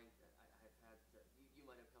to my, I've had, you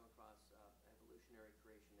might have come across evolutionary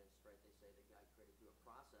creationists, right? They say that God created through a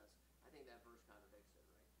process. I think that verse contradicts it,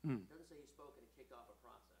 right? It doesn't say he spoke and it kicked off a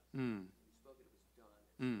process. He spoke and it was done,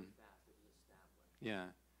 it stood fast, it was established.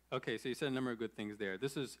 Yeah. Okay, so you said a number of good things there.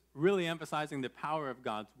 This is really emphasizing the power of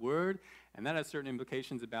God's word, and that has certain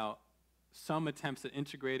implications about some attempts at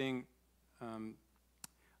integrating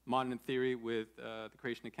modern theory with the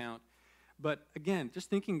creation account. But again, just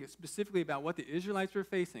thinking specifically about what the Israelites were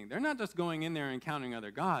facing, they're not just going in there and encountering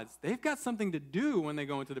other gods. They've got something to do when they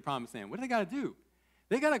go into the promised land. What do they got to do?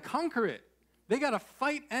 They got to conquer it. They got to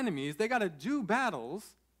fight enemies. They got to do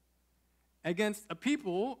battles against a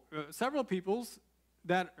people, several peoples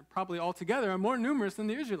that probably altogether are more numerous than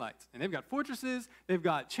the Israelites. And they've got fortresses. They've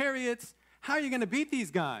got chariots. How are you going to beat these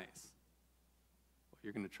guys? Well,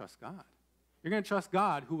 you're going to trust God. You're going to trust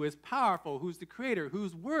God, who is powerful, who's the creator,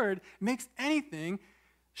 whose word makes anything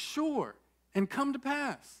sure and come to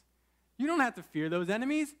pass. You don't have to fear those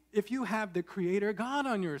enemies if you have the creator God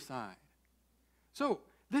on your side. So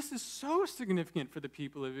this is so significant for the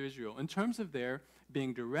people of Israel in terms of their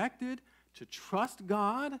being directed to trust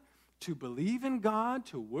God, to believe in God,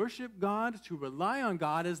 to worship God, to rely on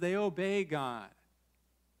God as they obey God.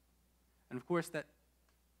 And of course, that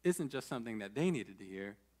isn't just something that they needed to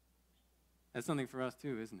hear. That's something for us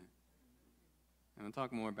too, isn't it? And we'll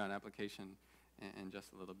talk more about application in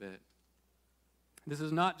just a little bit. This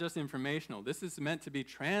is not just informational. This is meant to be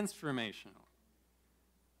transformational.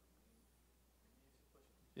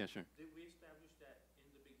 Yeah, sure. Did we establish that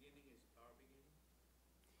in the beginning is our beginning?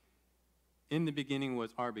 In the beginning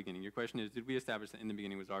was our beginning. Your question is, did we establish that in the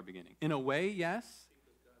beginning was our beginning? In a way, yes.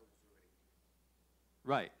 Because God was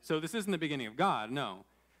already. Right. So this isn't the beginning of God, no.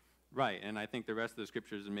 Right, and I think the rest of the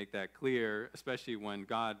scriptures make that clear, especially when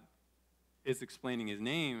God is explaining his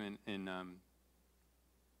name in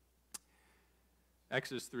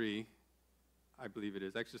Exodus 3, I believe it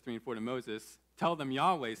is, Exodus 3 and 4 to Moses. Tell them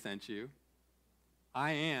Yahweh sent you.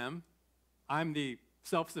 I'm the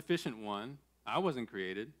self-sufficient one. I wasn't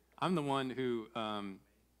created. I'm the one who,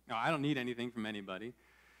 I don't need anything from anybody.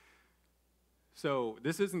 So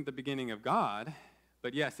this isn't the beginning of God.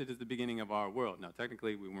 But yes, it is the beginning of our world. Now,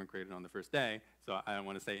 technically, we weren't created on the first day, so I don't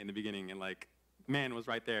want to say in the beginning and like man was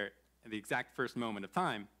right there at the exact first moment of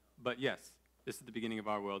time. But yes, this is the beginning of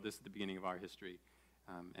our world. This is the beginning of our history.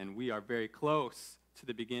 And we are very close to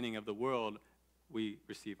the beginning of the world. We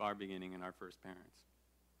receive our beginning in our first parents.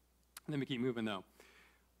 Let me keep moving, though.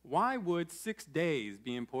 Why would 6 days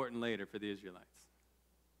be important later for the Israelites?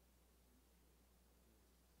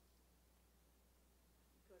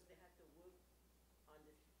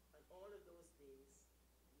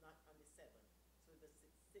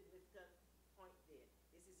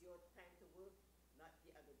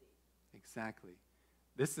 Exactly.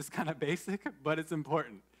 This is kind of basic, but it's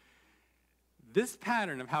important. This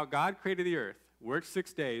pattern of how God created the earth, worked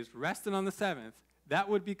 6 days, rested on the seventh, that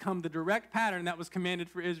would become the direct pattern that was commanded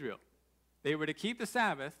for Israel. They were to keep the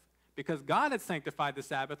Sabbath because God had sanctified the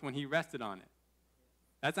Sabbath when he rested on it.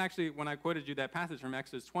 That's actually, when I quoted you that passage from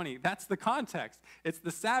Exodus 20, that's the context. It's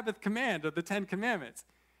the Sabbath command of the Ten Commandments.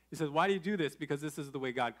 He says, why do you do this? Because this is the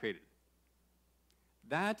way God created.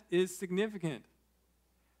 That is significant.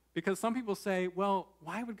 Because some people say, well,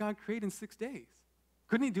 why would God create in 6 days?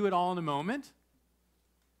 Couldn't he do it all in a moment?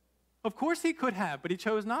 Of course he could have, but he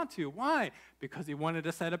chose not to. Why? Because he wanted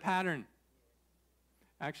to set a pattern.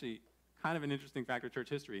 Actually, kind of an interesting fact of church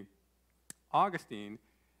history. Augustine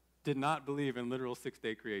did not believe in literal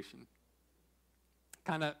 6-day creation.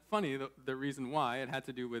 Kind of funny, the reason why. It had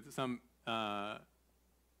to do with some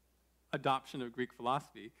adoption of Greek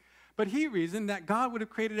philosophy. But he reasoned that God would have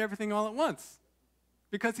created everything all at once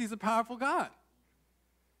because he's a powerful God.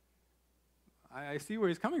 I see where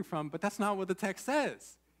he's coming from, but that's not what the text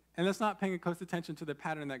says. And that's not paying close attention to the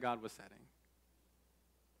pattern that God was setting.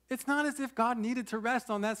 It's not as if God needed to rest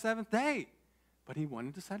on that seventh day, but he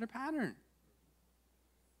wanted to set a pattern.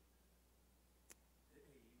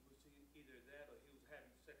 Either that or he was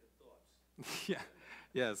having second thoughts. Yeah.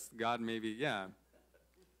 Yes, God maybe, yeah.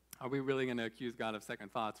 Are we really going to accuse God of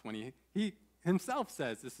second thoughts when he himself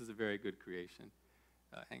says this is a very good creation?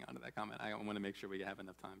 Hang on to that comment. I want to make sure we have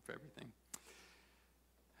enough time for everything.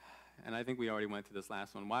 And I think we already went to this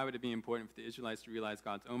last one. Why would it be important for the Israelites to realize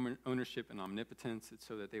God's ownership and omnipotence? It's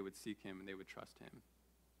so that they would seek him and they would trust him.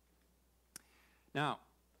 Now,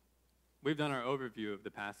 we've done our overview of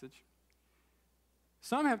the passage.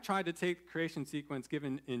 Some have tried to take the creation sequence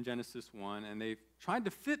given in Genesis 1, and they've tried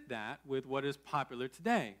to fit that with what is popular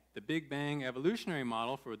today, the Big Bang evolutionary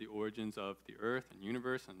model for the origins of the earth and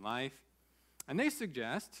universe and life. And they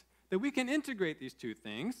suggest that we can integrate these two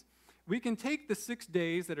things. We can take the 6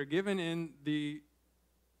 days that are given in the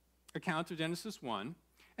account of Genesis 1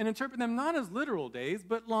 and interpret them not as literal days,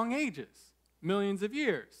 but long ages, millions of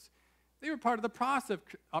years. They were part of the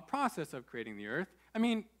process of creating the earth. I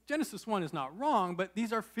mean, Genesis 1 is not wrong, but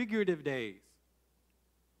these are figurative days.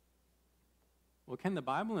 Well, can the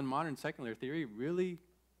Bible and modern secular theory really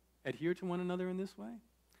adhere to one another in this way?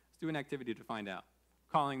 Let's do an activity to find out,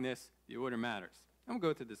 calling this the order matters. I'm going to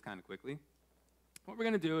go through this kind of quickly. What we're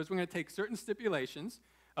going to do is we're going to take certain stipulations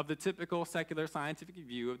of the typical secular scientific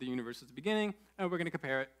view of the universe's beginning, and we're going to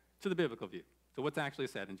compare it to the biblical view, to what's actually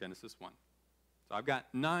said in Genesis 1. So I've got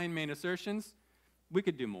 9 main assertions. We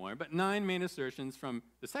could do more, but 9 main assertions from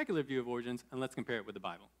the secular view of origins, and let's compare it with the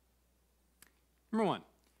Bible. Number 1,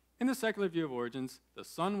 in the secular view of origins, the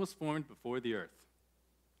sun was formed before the earth.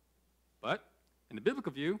 But in the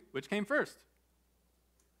biblical view, which came first?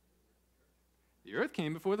 The earth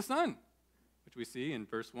came before the sun, which we see in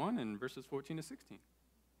verse 1 and verses 14 to 16.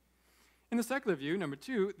 In the secular view, number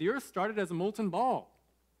 2, the earth started as a molten ball.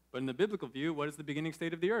 But in the biblical view, what is the beginning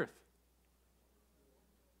state of the earth?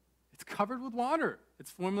 It's covered with water. It's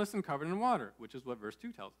formless and covered in water, which is what verse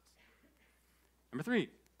 2 tells us. Number 3,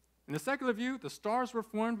 in the secular view, the stars were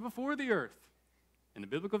formed before the earth. In the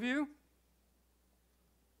biblical view,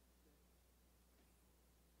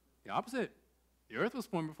 the opposite. The earth was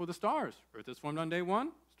formed before the stars. Earth is formed on day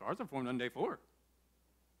 1. Stars are formed on day 4.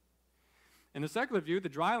 In the secular view, the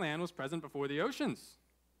dry land was present before the oceans.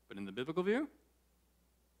 But in the biblical view,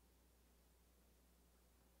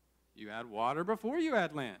 you had water before you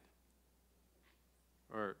had land.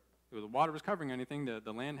 Or if the water was covering anything,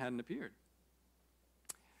 the land hadn't appeared.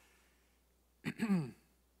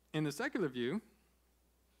 In the secular view,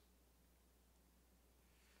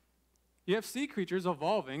 you have sea creatures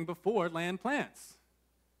evolving before land plants.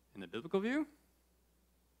 In the biblical view,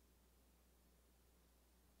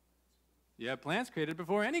 you have plants created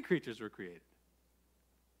before any creatures were created.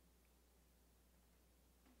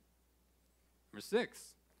 Number 6,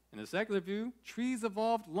 in the secular view, trees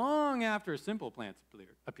evolved long after simple plants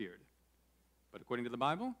appeared. But according to the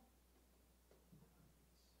Bible,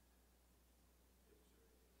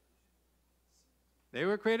 they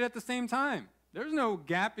were created at the same time. There's no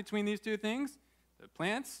gap between these two things, the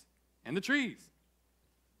plants and the trees.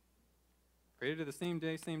 Created at the same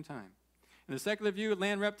day, same time. In the secular view,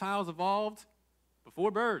 land reptiles evolved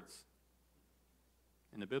before birds.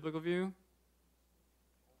 In the biblical view,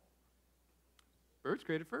 birds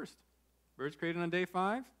created first. Birds created on day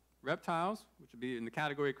 5. Reptiles, which would be in the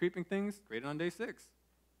category of creeping things, created on day 6.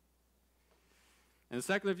 In the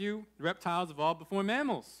secular view, reptiles evolved before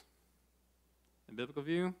mammals. In the biblical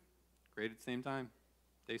view, created at the same time,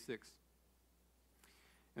 day 6.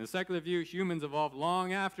 In the secular view, humans evolved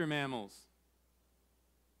long after mammals.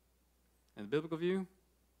 In the biblical view,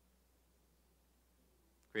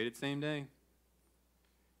 created same day.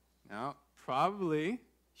 Now, probably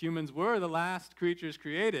humans were the last creatures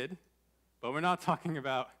created, but we're not talking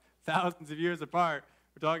about thousands of years apart.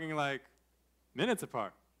 We're talking like minutes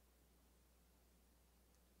apart.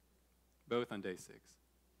 Both on day 6.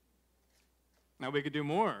 Now, we could do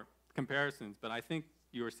more comparisons, but I think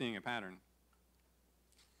you are seeing a pattern.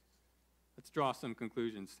 Let's draw some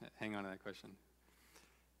conclusions. Hang on to that question.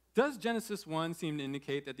 Does Genesis 1 seem to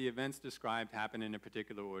indicate that the events described happen in a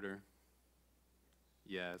particular order?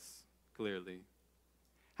 Yes, clearly.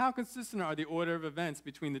 How consistent are the order of events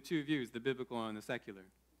between the two views, the biblical and the secular?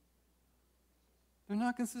 They're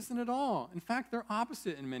not consistent at all. In fact, they're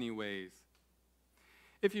opposite in many ways.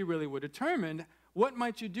 If you really were determined, what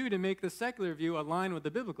might you do to make the secular view align with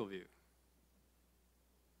the biblical view?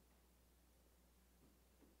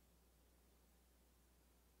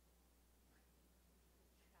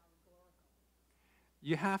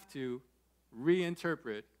 You have to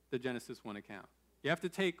reinterpret the Genesis 1 account. You have to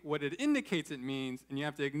take what it indicates it means, and you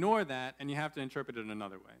have to ignore that, and you have to interpret it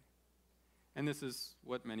another way. And this is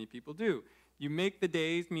what many people do. You make the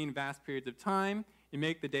days mean vast periods of time. You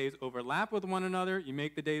make the days overlap with one another. You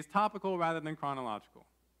make the days topical rather than chronological.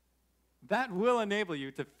 That will enable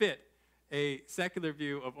you to fit a secular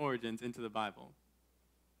view of origins into the Bible.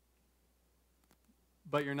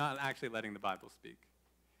 But you're not actually letting the Bible speak.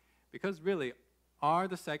 Because really, are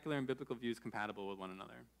the secular and biblical views compatible with one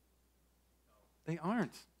another? They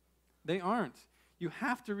aren't. They aren't. You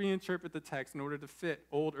have to reinterpret the text in order to fit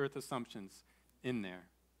old earth assumptions in there.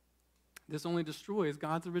 This only destroys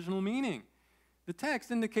God's original meaning. The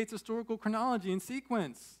text indicates historical chronology and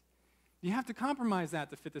sequence. You have to compromise that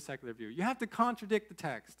to fit the secular view. You have to contradict the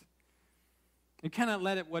text. You cannot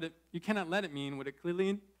let it mean what it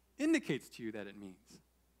clearly indicates to you that it means.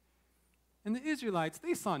 And the Israelites,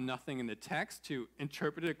 they saw nothing in the text to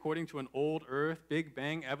interpret it according to an old earth, Big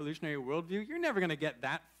Bang, evolutionary worldview. You're never going to get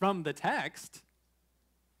that from the text.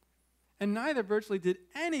 And neither virtually did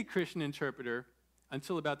any Christian interpreter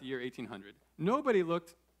until about the year 1800. Nobody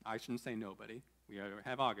looked, I shouldn't say nobody, We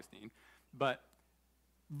have Augustine. But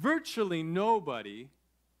virtually nobody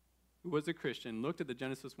who was a Christian looked at the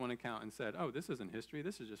Genesis 1 account and said, oh, this isn't history,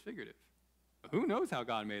 this is just figurative. Who knows how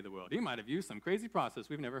God made the world? He might have used some crazy process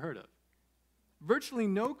we've never heard of. Virtually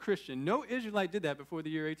no Christian, no Israelite did that before the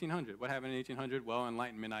year 1800. What happened in 1800? Well,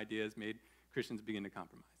 Enlightenment ideas made Christians begin to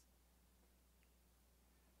compromise.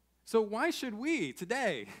 So why should we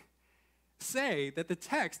today say that the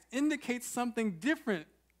text indicates something different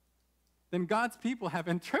than God's people have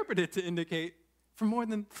interpreted to indicate for more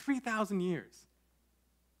than 3,000 years?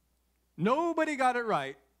 Nobody got it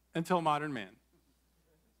right until modern man.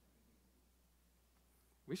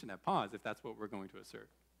 We should have pause if that's what we're going to assert.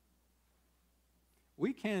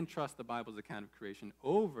 We can trust the Bible's account of creation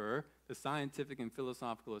over the scientific and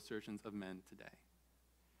philosophical assertions of men today.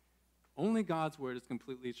 Only God's word is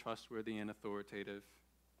completely trustworthy and authoritative.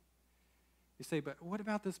 You say, but what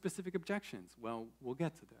about the specific objections? Well, we'll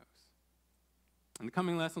get to those. In the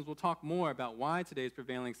coming lessons, we'll talk more about why today's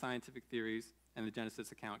prevailing scientific theories and the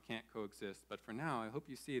Genesis account can't coexist. But for now, I hope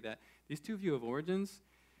you see that these two views of origins,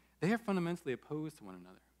 they are fundamentally opposed to one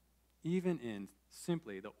another, even in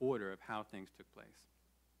simply the order of how things took place.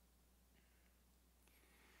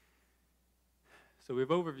 So we've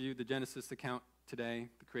overviewed the Genesis account today,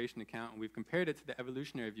 the creation account, and we've compared it to the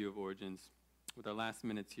evolutionary view of origins. With our last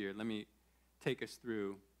minutes here, let me take us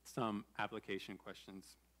through some application questions.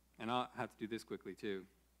 And I'll have to do this quickly too.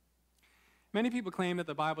 Many people claim that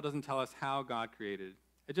the Bible doesn't tell us how God created.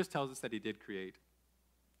 It just tells us that he did create.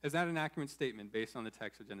 Is that an accurate statement based on the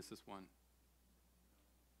text of Genesis 1?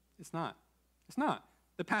 It's not. It's not.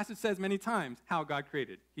 The passage says many times how God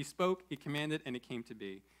created. He spoke, he commanded, and it came to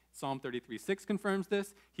be. Psalm 33:6 confirms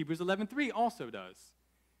this. Hebrews 11:3 also does.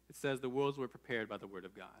 It says the worlds were prepared by the word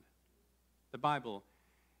of God. The Bible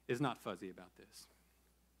is not fuzzy about this.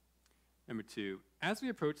 Number two, as we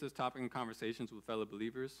approach this topic in conversations with fellow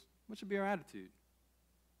believers, what should be our attitude?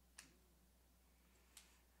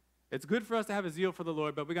 It's good for us to have a zeal for the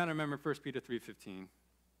Lord, but we got to remember 1 Peter 3:15.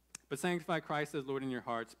 But sanctify Christ as Lord in your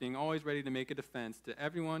hearts, being always ready to make a defense to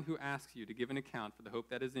everyone who asks you to give an account for the hope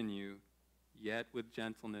that is in you, yet with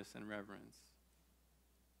gentleness and reverence.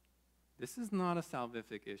 This is not a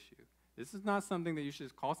salvific issue. This is not something that you should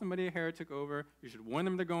just call somebody a heretic over. You should warn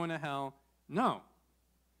them they're going to hell. No.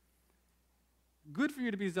 Good for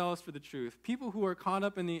you to be zealous for the truth. People who are caught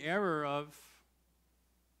up in the error of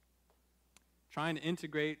trying to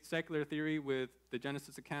integrate secular theory with the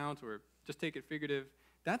Genesis account or just take it figurative,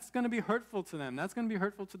 that's going to be hurtful to them. That's going to be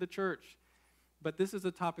hurtful to the church. But this is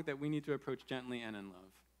a topic that we need to approach gently and in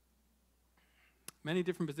love. Many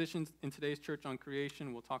different positions in today's church on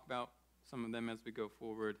creation. We'll talk about some of them as we go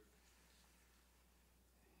forward.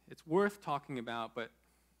 It's worth talking about, but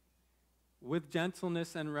with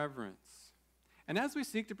gentleness and reverence. And as we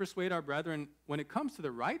seek to persuade our brethren, when it comes to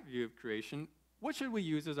the right view of creation, what should we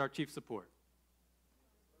use as our chief support?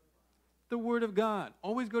 The Word of God.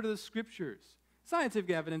 Always go to the Scriptures.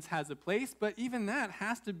 Scientific evidence has a place, but even that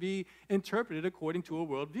has to be interpreted according to a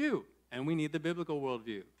worldview, and we need the biblical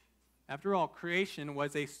worldview. After all, creation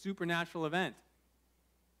was a supernatural event.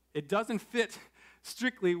 It doesn't fit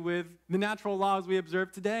strictly with the natural laws we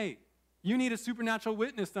observe today. You need a supernatural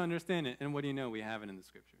witness to understand it, and what do you know? We have it in the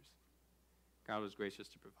Scriptures. God was gracious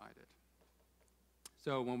to provide it.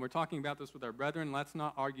 So when we're talking about this with our brethren, let's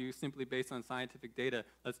not argue simply based on scientific data.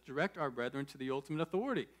 Let's direct our brethren to the ultimate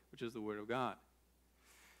authority, which is the Word of God.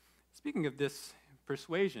 Speaking of this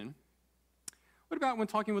persuasion, what about when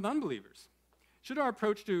talking with unbelievers? Should our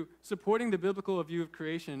approach to supporting the biblical view of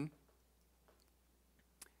creation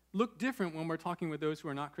look different when we're talking with those who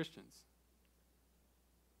are not Christians?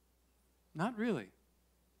 Not really.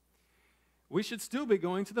 We should still be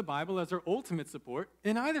going to the Bible as our ultimate support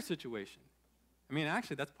in either situation. I mean,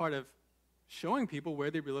 actually, that's part of showing people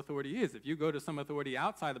where the real authority is. If you go to some authority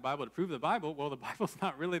outside the Bible to prove the Bible, well, the Bible's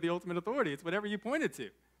not really the ultimate authority. It's whatever you point it to.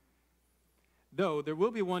 Though, there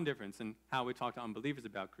will be one difference in how we talk to unbelievers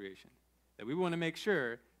about creation. That we want to make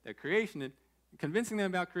sure that creation, convincing them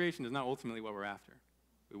about creation is not ultimately what we're after.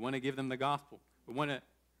 We want to give them the gospel. We want to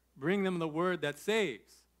bring them the word that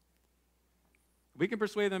saves. We can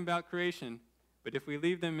persuade them about creation, but if we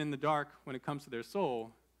leave them in the dark when it comes to their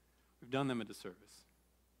soul, we've done them a disservice.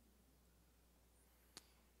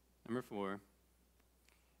 Number 4,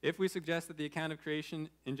 if we suggest that the account of creation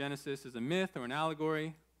in Genesis is a myth or an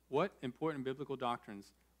allegory, what important biblical doctrines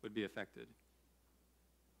would be affected?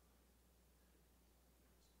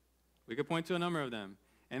 We could point to a number of them.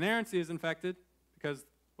 Inerrancy is infected because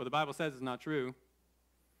what the Bible says is not true.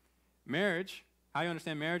 Marriage, how you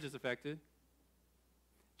understand marriage is affected.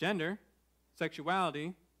 Gender,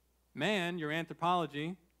 sexuality, man, your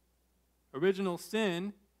anthropology, Original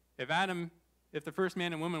sin, if the first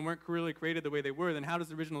man and woman weren't really created the way they were, then how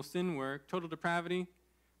does original sin work? Total depravity.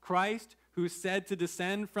 Christ, who's said to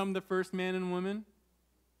descend from the first man and woman?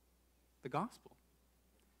 The gospel.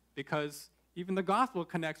 Because even the gospel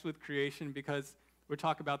connects with creation, because we're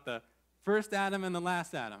talking about the first Adam and the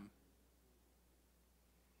last Adam.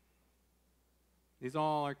 These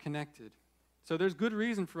all are connected. So there's good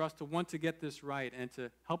reason for us to want to get this right and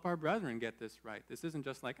to help our brethren get this right. This isn't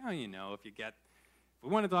just like, oh, if we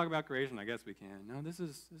want to talk about creation, I guess we can. No, this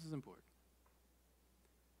is important.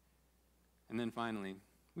 And then finally,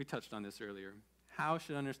 we touched on this earlier. How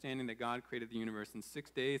should understanding that God created the universe in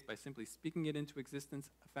 6 days by simply speaking it into existence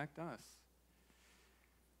affect us?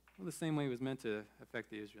 Well, the same way it was meant to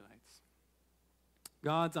affect the Israelites.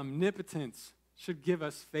 God's omnipotence should give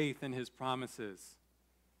us faith in his promises.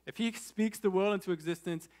 If he speaks the world into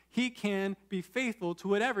existence, he can be faithful to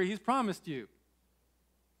whatever he's promised you.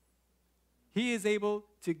 He is able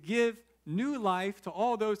to give new life to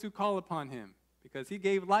all those who call upon him, because he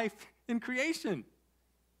gave life in creation.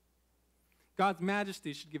 God's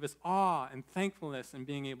majesty should give us awe and thankfulness in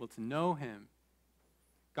being able to know him.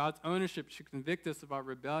 God's ownership should convict us of our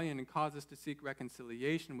rebellion and cause us to seek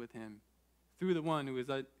reconciliation with him through the one who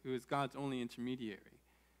is God's only intermediary,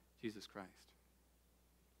 Jesus Christ.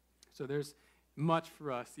 So there's much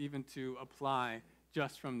for us even to apply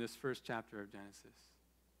just from this first chapter of Genesis.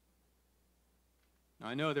 Now,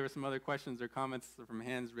 I know there were some other questions or comments from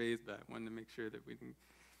hands raised, but I wanted to make sure that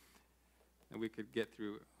we could get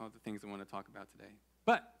through all the things I want to talk about today.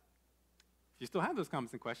 But if you still have those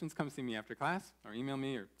comments and questions, come see me after class or email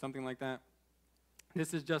me or something like that.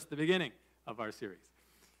 This is just the beginning of our series.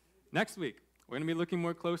 Next week, we're going to be looking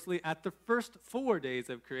more closely at the first 4 days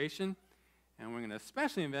of creation, and we're going to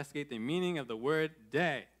especially investigate the meaning of the word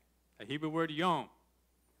day, a Hebrew word yom.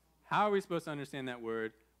 How are we supposed to understand that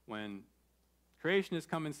word when creationists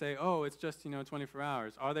come and say, oh, it's just, 24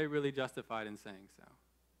 hours. Are they really justified in saying so?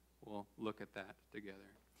 We'll look at that together.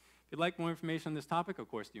 If you'd like more information on this topic, of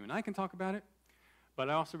course, you and I can talk about it, but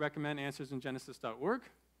I also recommend AnswersInGenesis.org,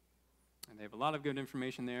 and they have a lot of good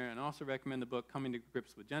information there, and I also recommend the book Coming to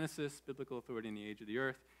Grips with Genesis, Biblical Authority in the Age of the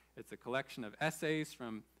Earth. It's a collection of essays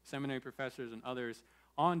from seminary professors and others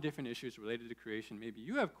on different issues related to creation. Maybe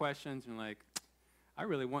you have questions and you're like, I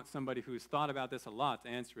really want somebody who's thought about this a lot to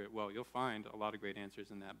answer it. Well, you'll find a lot of great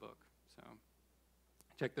answers in that book. So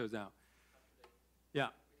check those out. Yeah.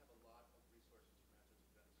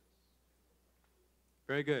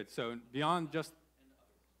 Very good. So beyond just,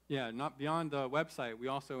 not beyond the website, we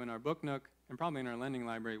also in our Book Nook and probably in our lending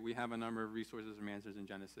library, we have a number of resources from Answers in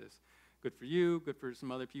Genesis. Good for you, good for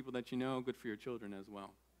some other people that you know, good for your children as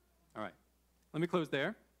well. All right. Let me close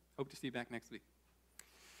there. Hope to see you back next week.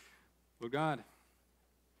 Lord God,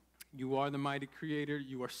 you are the mighty creator.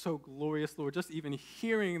 You are so glorious, Lord. Just even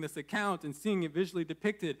hearing this account and seeing it visually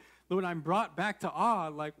depicted, Lord, I'm brought back to awe.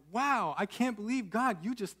 Like, wow, I can't believe, God,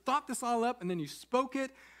 you just thought this all up and then you spoke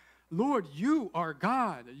it. Lord, you are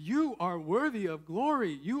God. You are worthy of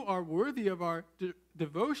glory. You are worthy of our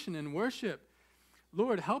devotion and worship.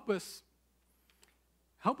 Lord, help us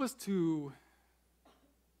to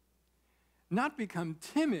not become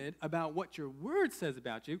timid about what your word says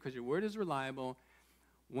about you, because your word is reliable,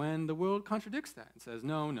 when the world contradicts that and says,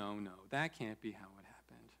 no, that can't be how it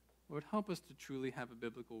happened. Lord, help us to truly have a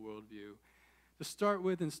biblical worldview, to start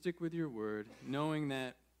with and stick with your word, knowing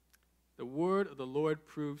that the word of the Lord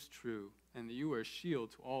proves true, and that you are a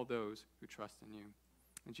shield to all those who trust in you.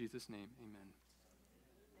 In Jesus' name, amen.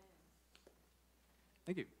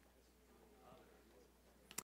 Thank you.